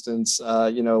 for instance,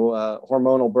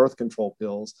 hormonal birth control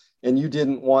pills, and you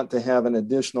didn't want to have an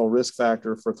additional risk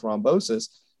factor for thrombosis,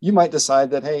 you might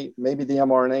decide that, hey, maybe the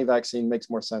mRNA vaccine makes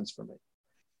more sense for me.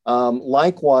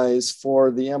 Likewise, for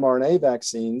the mRNA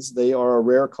vaccines, they are a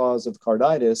rare cause of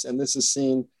carditis, and this is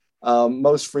seen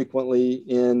most frequently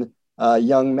in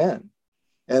young men.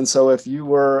 And so if you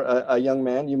were a young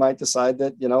man, you might decide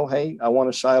that, hey, I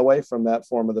want to shy away from that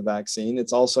form of the vaccine.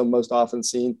 It's also most often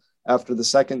seen after the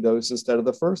second dose instead of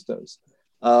the first dose.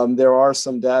 There are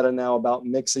some data now about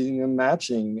mixing and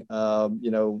matching,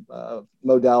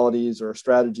 modalities or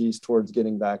strategies towards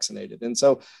getting vaccinated. And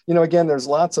so, again, there's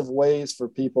lots of ways for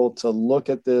people to look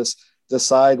at this,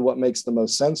 decide what makes the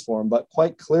most sense for them. But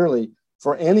quite clearly,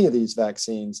 for any of these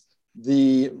vaccines,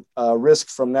 the risk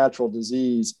from natural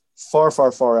disease far,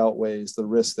 far, far outweighs the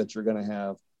risk that you're going to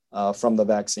have from the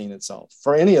vaccine itself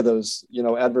for any of those,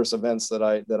 adverse events that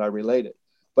I related.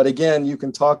 But again, you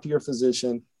can talk to your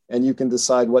physician and you can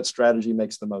decide what strategy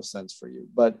makes the most sense for you.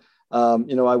 But,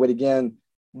 I would again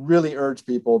really urge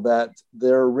people that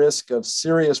their risk of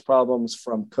serious problems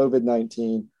from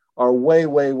COVID-19 are way,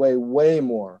 way, way, way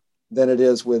more than it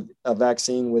is with a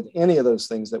vaccine with any of those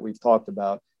things that we've talked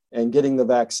about. And getting the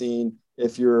vaccine,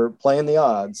 if you're playing the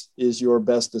odds, is your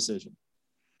best decision.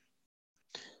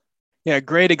 Yeah,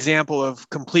 great example of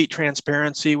complete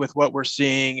transparency with what we're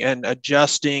seeing and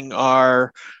adjusting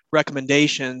our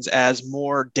recommendations as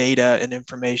more data and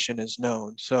information is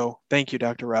known. So thank you,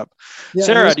 Dr. Rupp. Yeah,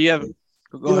 Sarah, do you have...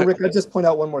 Go ahead. Rick, I'll just point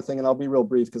out one more thing, and I'll be real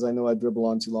brief because I know I dribble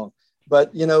on too long.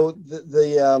 But,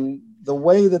 the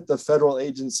way that the federal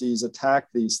agencies attack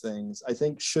these things, I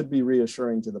think should be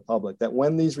reassuring to the public that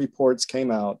when these reports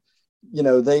came out,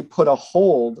 they put a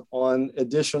hold on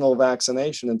additional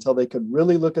vaccination until they could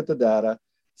really look at the data,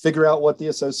 figure out what the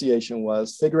association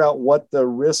was, figure out what the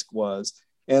risk was,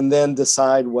 and then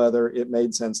decide whether it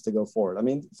made sense to go forward. I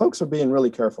mean, folks are being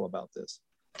really careful about this.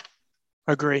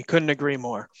 Agree. Couldn't agree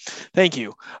more. Thank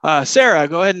you. Sarah,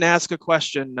 go ahead and ask a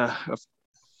question.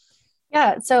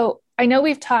 Yeah. So I know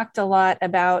we've talked a lot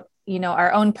about,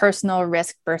 our own personal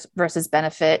risk versus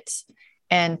benefit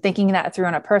and thinking that through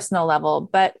on a personal level,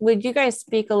 but would you guys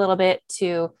speak a little bit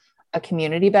to a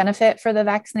community benefit for the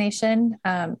vaccination?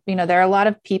 There are a lot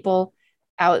of people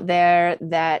out there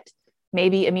that may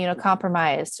be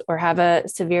immunocompromised or have a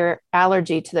severe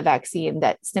allergy to the vaccine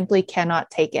that simply cannot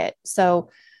take it. So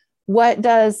what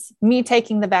does me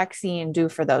taking the vaccine do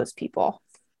for those people?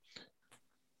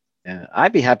 Yeah,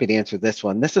 I'd be happy to answer this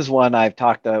one. This is one I've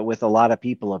talked with a lot of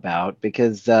people about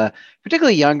because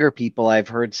particularly younger people I've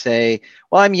heard say,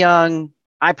 well, I'm young,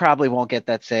 I probably won't get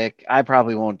that sick, I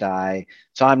probably won't die,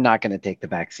 so I'm not going to take the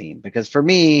vaccine because for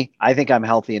me, I think I'm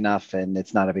healthy enough and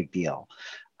it's not a big deal.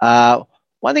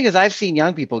 One thing is I've seen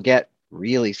young people get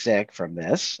really sick from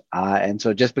this. And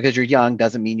so just because you're young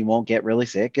doesn't mean you won't get really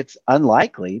sick. It's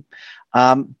unlikely.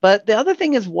 But the other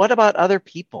thing is, what about other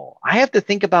people? I have to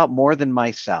think about more than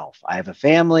myself. I have a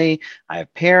family, I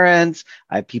have parents,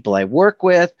 I have people I work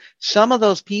with. Some of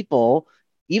those people,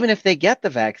 even if they get the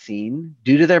vaccine,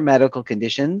 due to their medical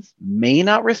conditions, may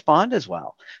not respond as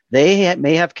well. They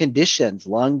may have conditions,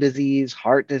 lung disease,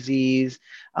 heart disease,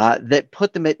 that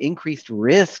put them at increased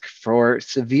risk for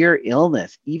severe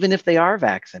illness, even if they are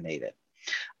vaccinated.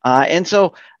 And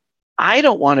so I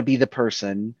don't want to be the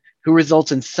person who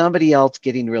results in somebody else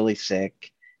getting really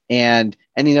sick and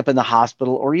ending up in the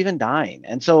hospital or even dying.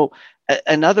 And so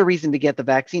another reason to get the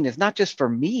vaccine is not just for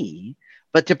me,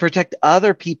 but to protect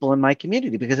other people in my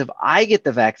community. Because if I get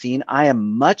the vaccine, I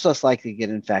am much less likely to get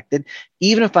infected.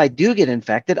 Even if I do get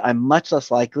infected, I'm much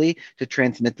less likely to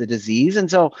transmit the disease.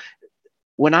 And so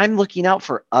when I'm looking out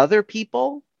for other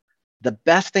people, the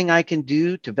best thing I can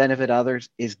do to benefit others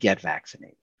is get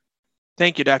vaccinated.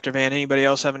 Thank you, Dr. Van. Anybody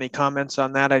else have any comments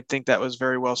on that? I think that was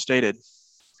very well stated.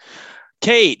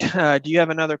 Kate, do you have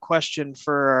another question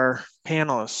for our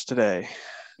panelists today?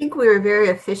 I think we were very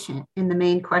efficient in the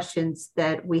main questions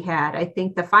that we had. I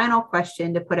think the final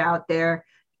question to put out there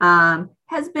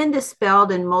has been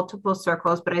dispelled in multiple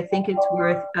circles, but I think it's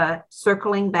worth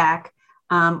circling back,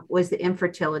 was the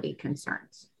infertility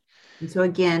concerns. And so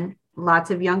again,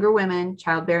 lots of younger women,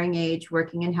 childbearing age,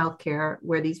 working in healthcare,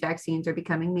 where these vaccines are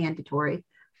becoming mandatory.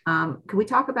 Could we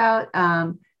talk about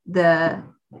the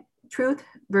truth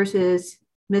versus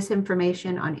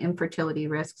misinformation on infertility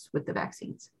risks with the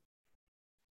vaccines?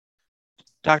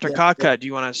 Dr. Kotka, do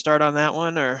you want to start on that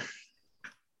one, or?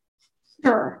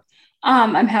 Sure.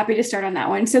 I'm happy to start on that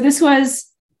one. So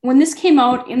when this came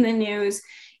out in the news,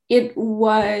 it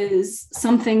was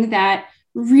something that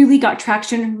really got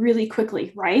traction really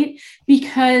quickly, right?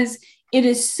 Because it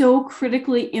is so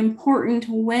critically important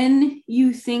when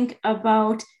you think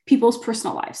about people's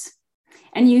personal lives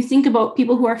and you think about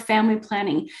people who are family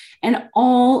planning and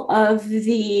all of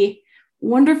the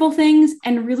wonderful things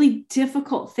and really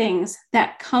difficult things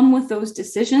that come with those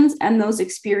decisions and those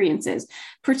experiences,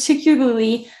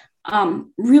 particularly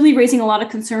really raising a lot of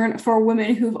concern for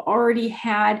women who've already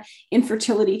had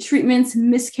infertility treatments,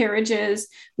 miscarriages,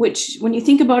 which when you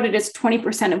think about it, is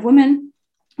 20% of women,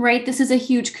 right? This is a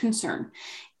huge concern.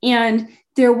 And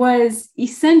there was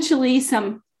essentially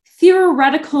some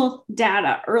theoretical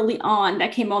data early on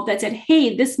that came out that said,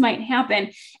 hey, this might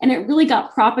happen. And it really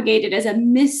got propagated as a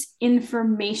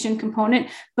misinformation component,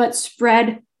 but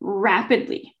spread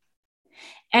rapidly.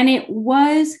 And it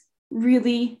was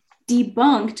really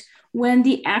debunked when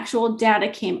the actual data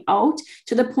came out,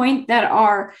 to the point that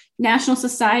our national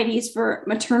societies for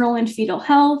maternal and fetal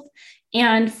health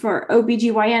and for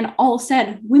OBGYN all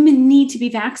said women need to be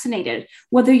vaccinated,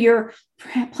 whether you're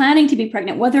planning to be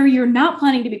pregnant, whether you're not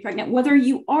planning to be pregnant, whether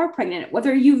you are pregnant,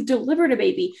 whether you've delivered a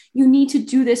baby. You need to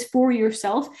do this for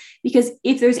yourself, because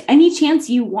if there's any chance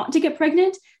you want to get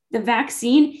pregnant, the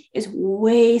vaccine is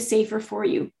way safer for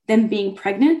you than being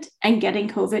pregnant and getting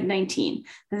COVID-19.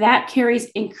 That carries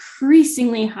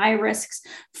increasingly high risks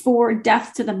for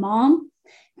death to the mom,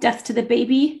 death to the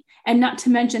baby, and not to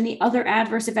mention the other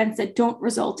adverse events that don't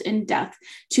result in death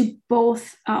to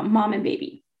both mom and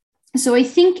baby. So I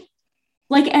think,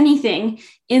 like anything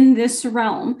in this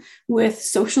realm, with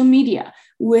social media,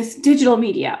 with digital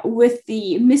media, with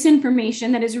the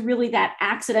misinformation that is really that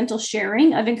accidental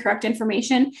sharing of incorrect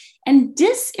information, and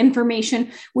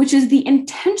disinformation, which is the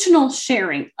intentional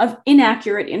sharing of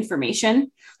inaccurate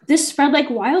information, this spread like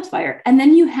wildfire. And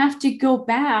then you have to go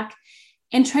back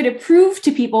and try to prove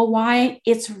to people why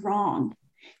it's wrong.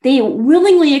 They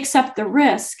willingly accept the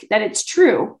risk that it's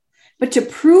true, but to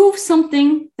prove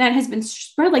something that has been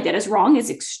spread like that is wrong is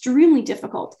extremely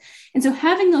difficult. And so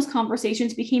having those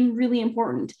conversations became really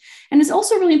important. And it's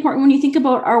also really important when you think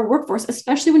about our workforce,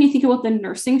 especially when you think about the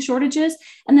nursing shortages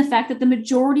and the fact that the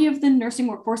majority of the nursing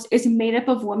workforce is made up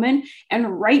of women,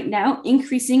 and right now,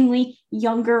 increasingly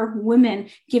younger women,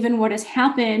 given what has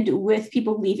happened with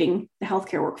people leaving the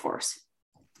healthcare workforce.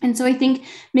 And so I think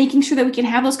making sure that we can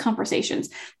have those conversations,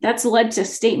 that's led to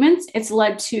statements, it's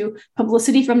led to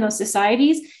publicity from those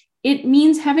societies. It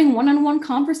means having one-on-one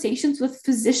conversations with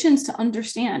physicians to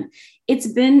understand. It's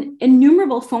been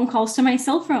innumerable phone calls to my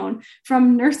cell phone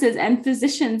from nurses and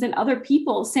physicians and other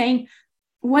people saying,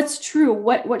 what's true?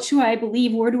 What should I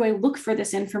believe? Where do I look for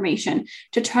this information,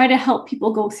 to try to help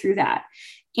people go through that?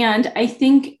 And I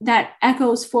think that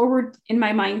echoes forward in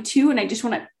my mind too. And I just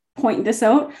want to point this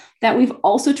out, that we've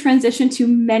also transitioned to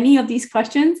many of these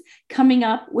questions coming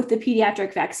up with the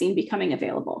pediatric vaccine becoming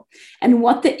available, and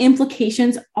what the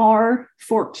implications are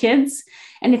for kids.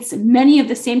 And it's many of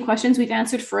the same questions we've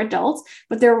answered for adults,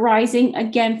 but they're rising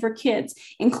again for kids,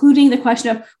 including the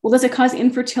question of, well, does it cause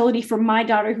infertility for my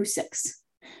daughter who's 6?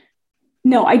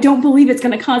 No, I don't believe it's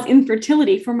going to cause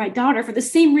infertility for my daughter for the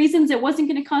same reasons it wasn't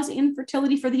going to cause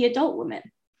infertility for the adult woman.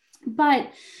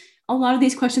 But a lot of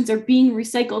these questions are being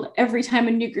recycled every time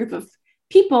a new group of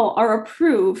people are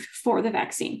approved for the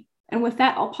vaccine. And with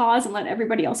that, I'll pause and let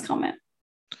everybody else comment.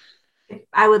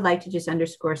 I would like to just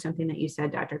underscore something that you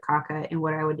said, Dr. Kaka, and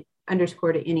what I would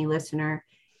underscore to any listener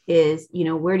is,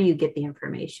 where do you get the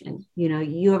information?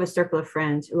 You have a circle of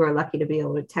friends who are lucky to be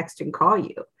able to text and call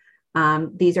you.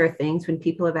 These are things when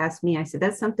people have asked me, I said,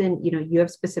 that's something, you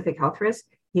have specific health risks.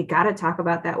 You got to talk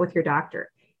about that with your doctor.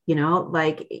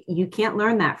 You can't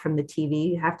learn that from the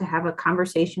TV. You have to have a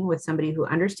conversation with somebody who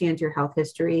understands your health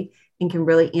history and can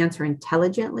really answer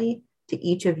intelligently to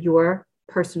each of your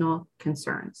personal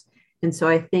concerns. And so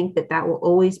I think that will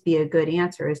always be a good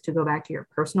answer, is to go back to your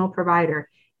personal provider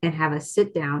and have a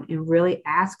sit down and really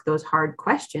ask those hard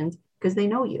questions, because they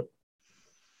know you.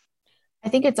 I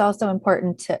think it's also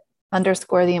important to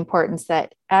underscore the importance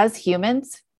that as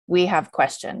humans, we have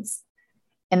questions.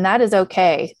 And that is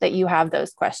okay that you have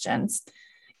those questions.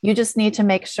 You just need to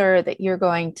make sure that you're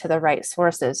going to the right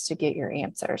sources to get your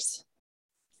answers.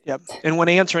 Yep. And when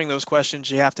answering those questions,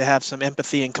 you have to have some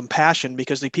empathy and compassion,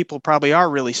 because the people probably are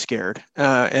really scared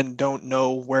and don't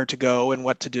know where to go and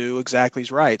what to do exactly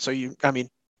is right. So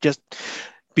just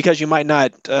because you might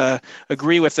not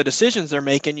agree with the decisions they're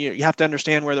making, you have to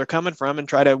understand where they're coming from and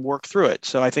try to work through it.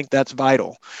 So I think that's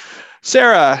vital.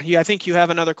 Sarah, I think you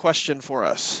have another question for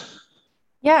us.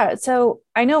 Yeah. So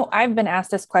I know I've been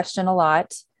asked this question a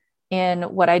lot. in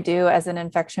what I do as an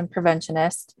infection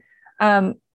preventionist.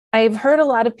 I've heard a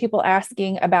lot of people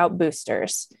asking about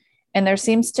boosters. And there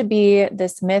seems to be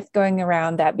this myth going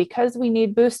around that because we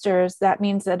need boosters, that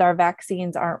means that our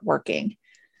vaccines aren't working.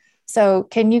 So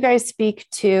can you guys speak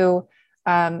to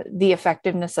the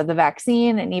effectiveness of the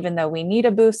vaccine? And even though we need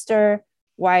a booster,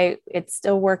 why it's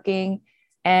still working?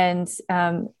 And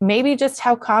maybe just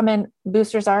how common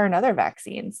boosters are in other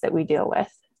vaccines that we deal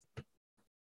with.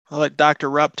 I'll let Dr.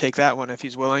 Rupp take that one if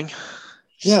he's willing.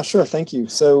 Yeah, sure. Thank you.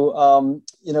 So,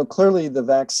 clearly the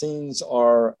vaccines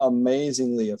are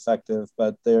amazingly effective,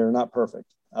 but they're not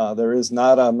perfect. There is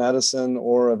not a medicine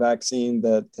or a vaccine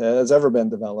that has ever been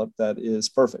developed that is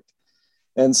perfect.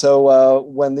 And so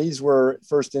when these were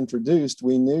first introduced,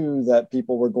 we knew that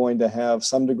people were going to have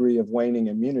some degree of waning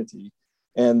immunity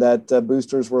and that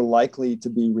boosters were likely to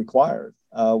be required.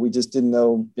 We just didn't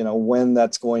know, when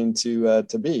that's going to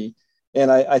be. And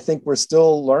I think we're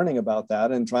still learning about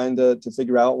that and trying to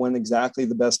figure out when exactly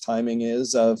the best timing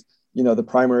is of, the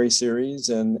primary series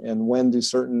and when do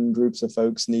certain groups of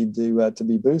folks need to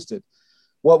be boosted.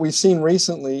 What we've seen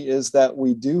recently is that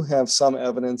we do have some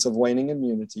evidence of waning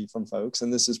immunity from folks.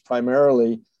 And this is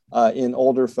primarily in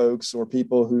older folks or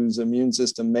people whose immune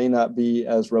system may not be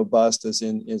as robust as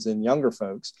in younger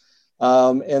folks.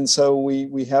 And so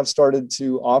we have started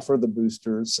to offer the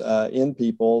boosters in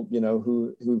people,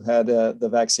 who've had the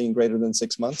vaccine greater than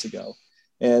 6 months ago.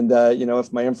 And,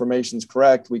 if my information is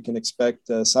correct, we can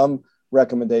expect some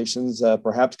recommendations,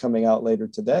 perhaps coming out later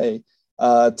today,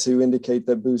 to indicate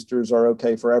that boosters are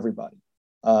okay for everybody.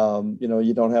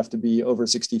 You don't have to be over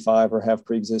 65 or have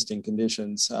pre-existing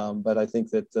conditions, but I think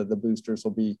that the boosters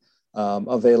will be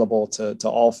available to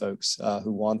all folks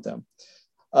who want them.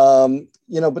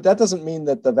 But that doesn't mean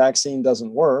that the vaccine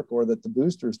doesn't work or that the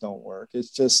boosters don't work. It's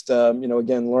just,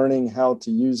 again, learning how to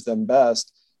use them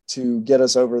best to get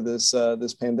us over this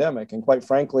pandemic. And quite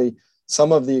frankly,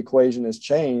 some of the equation has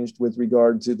changed with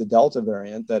regard to the Delta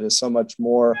variant that is so much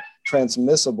more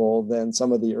transmissible than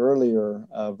some of the earlier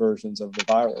versions of the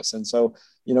virus. And so,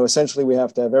 essentially we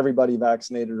have to have everybody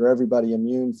vaccinated or everybody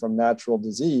immune from natural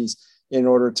disease in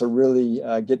order to really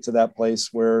get to that place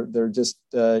where there just,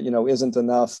 isn't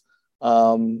enough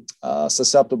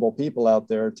susceptible people out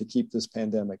there to keep this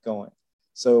pandemic going.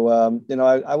 So,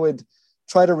 I would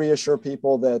try to reassure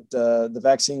people that the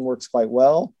vaccine works quite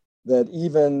well, that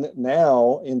even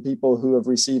now in people who have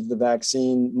received the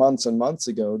vaccine months and months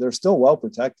ago, they're still well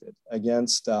protected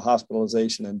against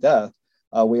hospitalization and death.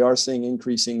 We are seeing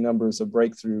increasing numbers of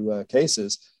breakthrough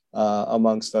cases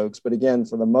amongst folks. But again,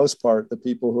 for the most part, the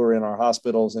people who are in our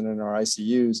hospitals and in our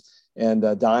ICUs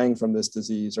and dying from this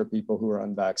disease are people who are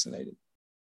unvaccinated.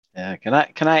 Yeah, can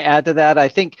I add to that? I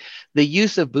think the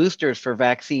use of boosters for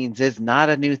vaccines is not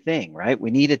a new thing, right?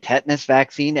 We need a tetanus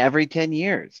vaccine every 10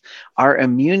 years. Our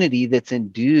immunity that's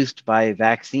induced by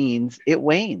vaccines, it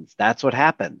wanes. That's what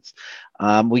happens.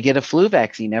 We get a flu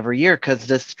vaccine every year because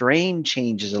the strain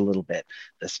changes a little bit.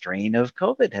 The strain of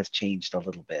COVID has changed a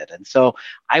little bit. And so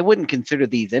I wouldn't consider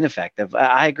these ineffective.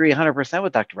 I agree 100%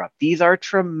 with Dr. Rupp. These are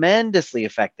tremendously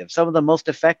effective. Some of the most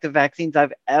effective vaccines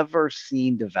I've ever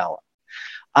seen developed.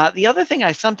 The other thing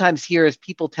I sometimes hear is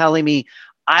people telling me,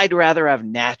 I'd rather have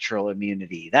natural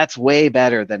immunity. That's way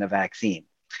better than a vaccine.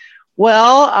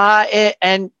 Well,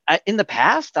 in the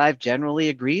past, I've generally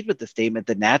agreed with the statement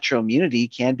that natural immunity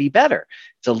can be better.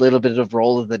 It's a little bit of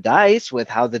roll of the dice with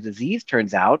how the disease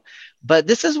turns out. But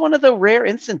this is one of the rare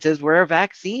instances where a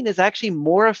vaccine is actually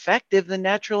more effective than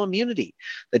natural immunity.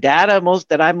 The data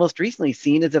that I've most recently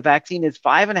seen is a vaccine is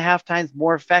 5.5 times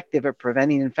more effective at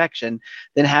preventing infection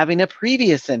than having a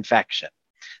previous infection.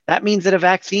 That means that a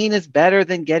vaccine is better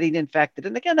than getting infected.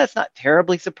 And again, that's not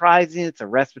terribly surprising. It's a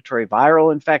respiratory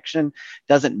viral infection.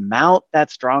 Doesn't mount that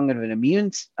strong of an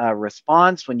immune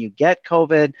response when you get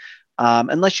COVID,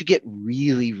 unless you get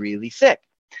really, really sick.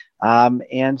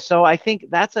 And so I think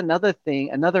that's another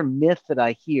thing, another myth that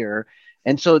I hear.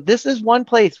 And so this is one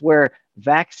place where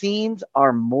vaccines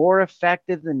are more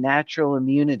effective than natural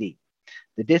immunity.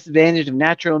 The disadvantage of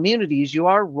natural immunity is you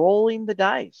are rolling the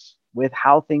dice with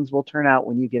how things will turn out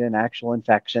when you get an actual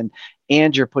infection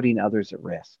and you're putting others at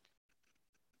risk.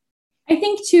 I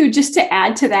think too, just to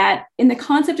add to that, in the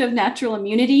concept of natural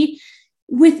immunity,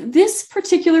 with this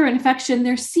particular infection,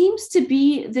 there seems to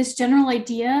be this general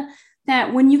idea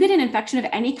that when you get an infection of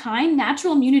any kind,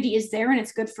 natural immunity is there and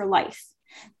it's good for life.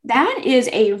 That is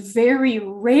a very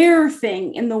rare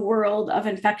thing in the world of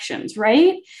infections,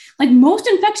 right? Like most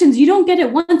infections, you don't get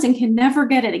it once and can never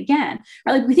get it again.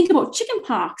 Right? Like we think about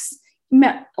chickenpox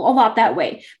a lot that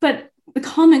way, but the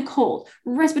common cold,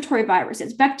 respiratory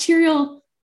viruses, bacterial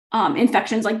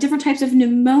infections, like different types of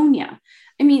pneumonia.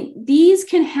 I mean, these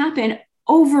can happen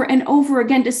over and over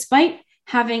again, despite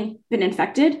having been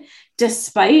infected,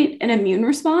 despite an immune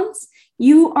response.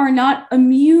 You are not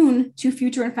immune to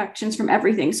future infections from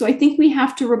everything. So I think we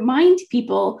have to remind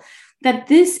people that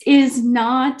this is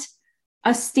not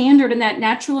a standard and that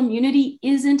natural immunity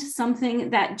isn't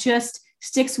something that just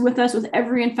sticks with us with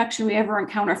every infection we ever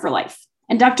encounter for life.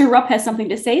 And Dr. Rupp has something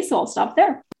to say, so I'll stop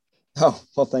there. Oh,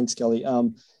 well, thanks, Kelly.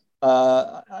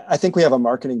 I think we have a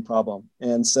marketing problem.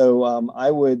 And so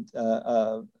I would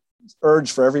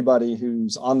urge for everybody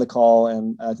who's on the call,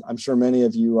 and I'm sure many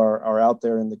of you are out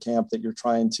there in the camp that you're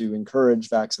trying to encourage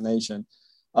vaccination.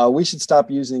 We should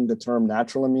stop using the term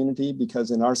natural immunity,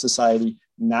 because in our society,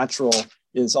 natural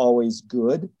is always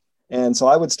good. And so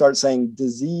I would start saying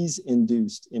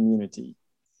disease-induced immunity.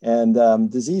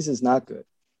 And disease is not good.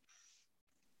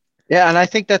 Yeah, and I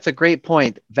think that's a great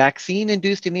point.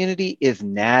 Vaccine-induced immunity is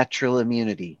natural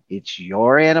immunity. It's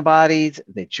your antibodies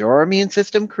that your immune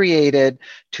system created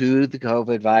to the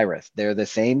COVID virus. They're the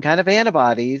same kind of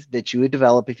antibodies that you would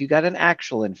develop if you got an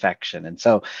actual infection. And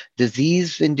so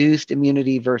disease-induced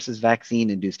immunity versus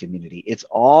vaccine-induced immunity, it's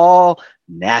all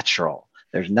natural.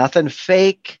 There's nothing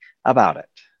fake about it.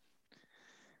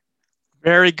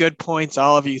 Very good points,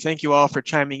 all of you. Thank you all for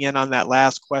chiming in on that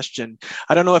last question.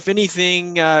 I don't know if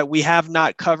anything we have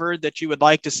not covered that you would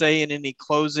like to say in any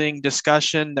closing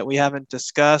discussion that we haven't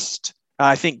discussed.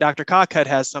 I think Dr. Cockett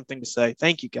has something to say.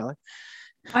 Thank you, Kelly.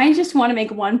 I just want to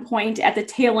make one point at the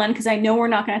tail end, because I know we're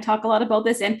not going to talk a lot about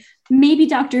this. And maybe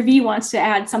Dr. V wants to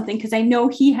add something, because I know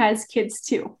he has kids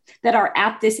too that are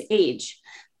at this age.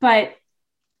 But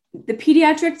the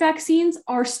pediatric vaccines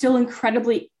are still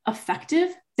incredibly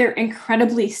effective. They're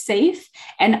incredibly safe.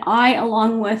 And I,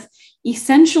 along with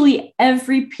essentially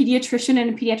every pediatrician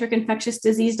and pediatric infectious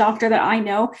disease doctor that I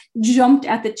know, jumped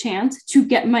at the chance to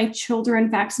get my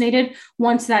children vaccinated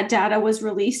once that data was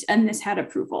released and this had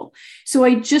approval. So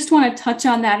I just want to touch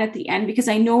on that at the end, because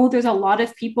I know there's a lot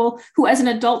of people who as an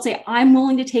adult say, I'm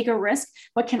willing to take a risk,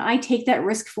 but can I take that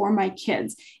risk for my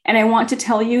kids? And I want to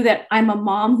tell you that I'm a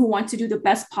mom who wants to do the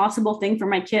best possible thing for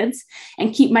my kids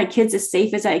and keep my kids as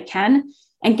safe as I can.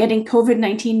 And getting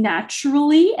COVID-19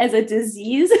 naturally as a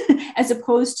disease, as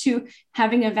opposed to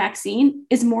having a vaccine,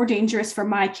 is more dangerous for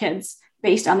my kids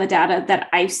based on the data that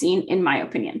I've seen, in my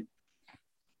opinion.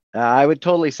 I would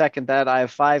totally second that. I have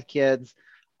 5 kids.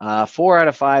 4 out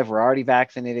of 5 were already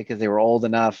vaccinated because they were old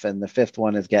enough, and the 5th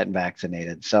one is getting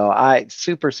vaccinated. So I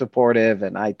super supportive,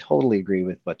 and I totally agree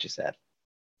with what you said.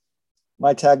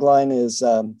 My tagline is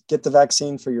get the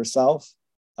vaccine for yourself.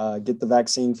 Get the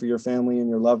vaccine for your family and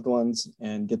your loved ones,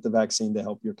 and get the vaccine to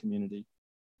help your community.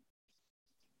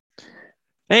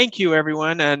 Thank you,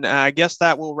 everyone. And I guess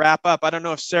that will wrap up. I don't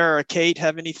know if Sarah or Kate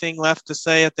have anything left to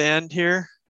say at the end here.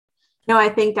 No, I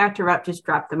think Dr. Rupp just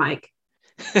dropped the mic.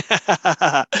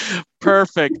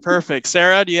 Perfect.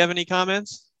 Sarah, do you have any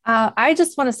comments? I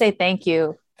just want to say thank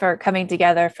you for coming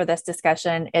together for this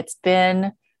discussion. It's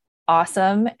been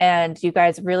awesome. And you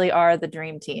guys really are the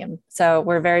dream team. So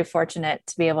we're very fortunate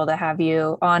to be able to have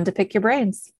you on to pick your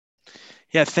brains.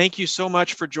 Yeah, thank you so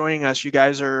much for joining us. You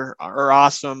guys are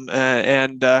awesome.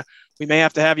 And we may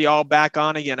have to have you all back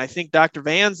on again. I think Dr.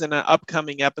 Van's in an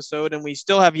upcoming episode, and we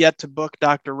still have yet to book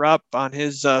Dr. Rupp on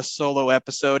his solo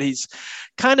episode. He's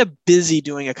kind of busy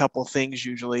doing a couple things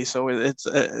usually. So it's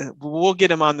we'll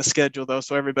get him on the schedule, though,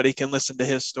 so everybody can listen to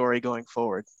his story going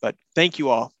forward. But thank you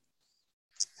all.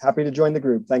 Happy to join the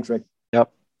group. Thanks, Rick.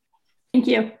 Yep. Thank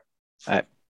you.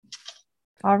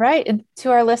 All right. And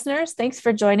to our listeners, thanks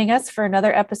for joining us for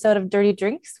another episode of Dirty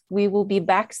Drinks. We will be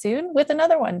back soon with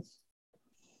another one.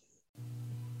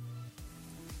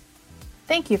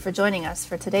 Thank you for joining us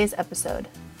for today's episode.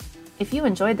 If you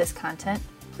enjoyed this content,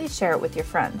 please share it with your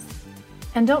friends.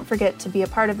 And don't forget to be a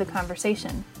part of the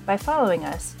conversation by following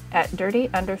us at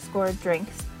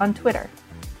dirty_drinks on Twitter.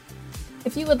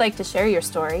 If you would like to share your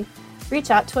story, reach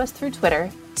out to us through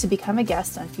Twitter to become a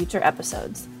guest on future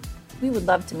episodes. We would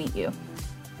love to meet you.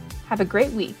 Have a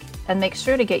great week, and make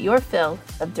sure to get your fill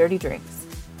of dirty drinks.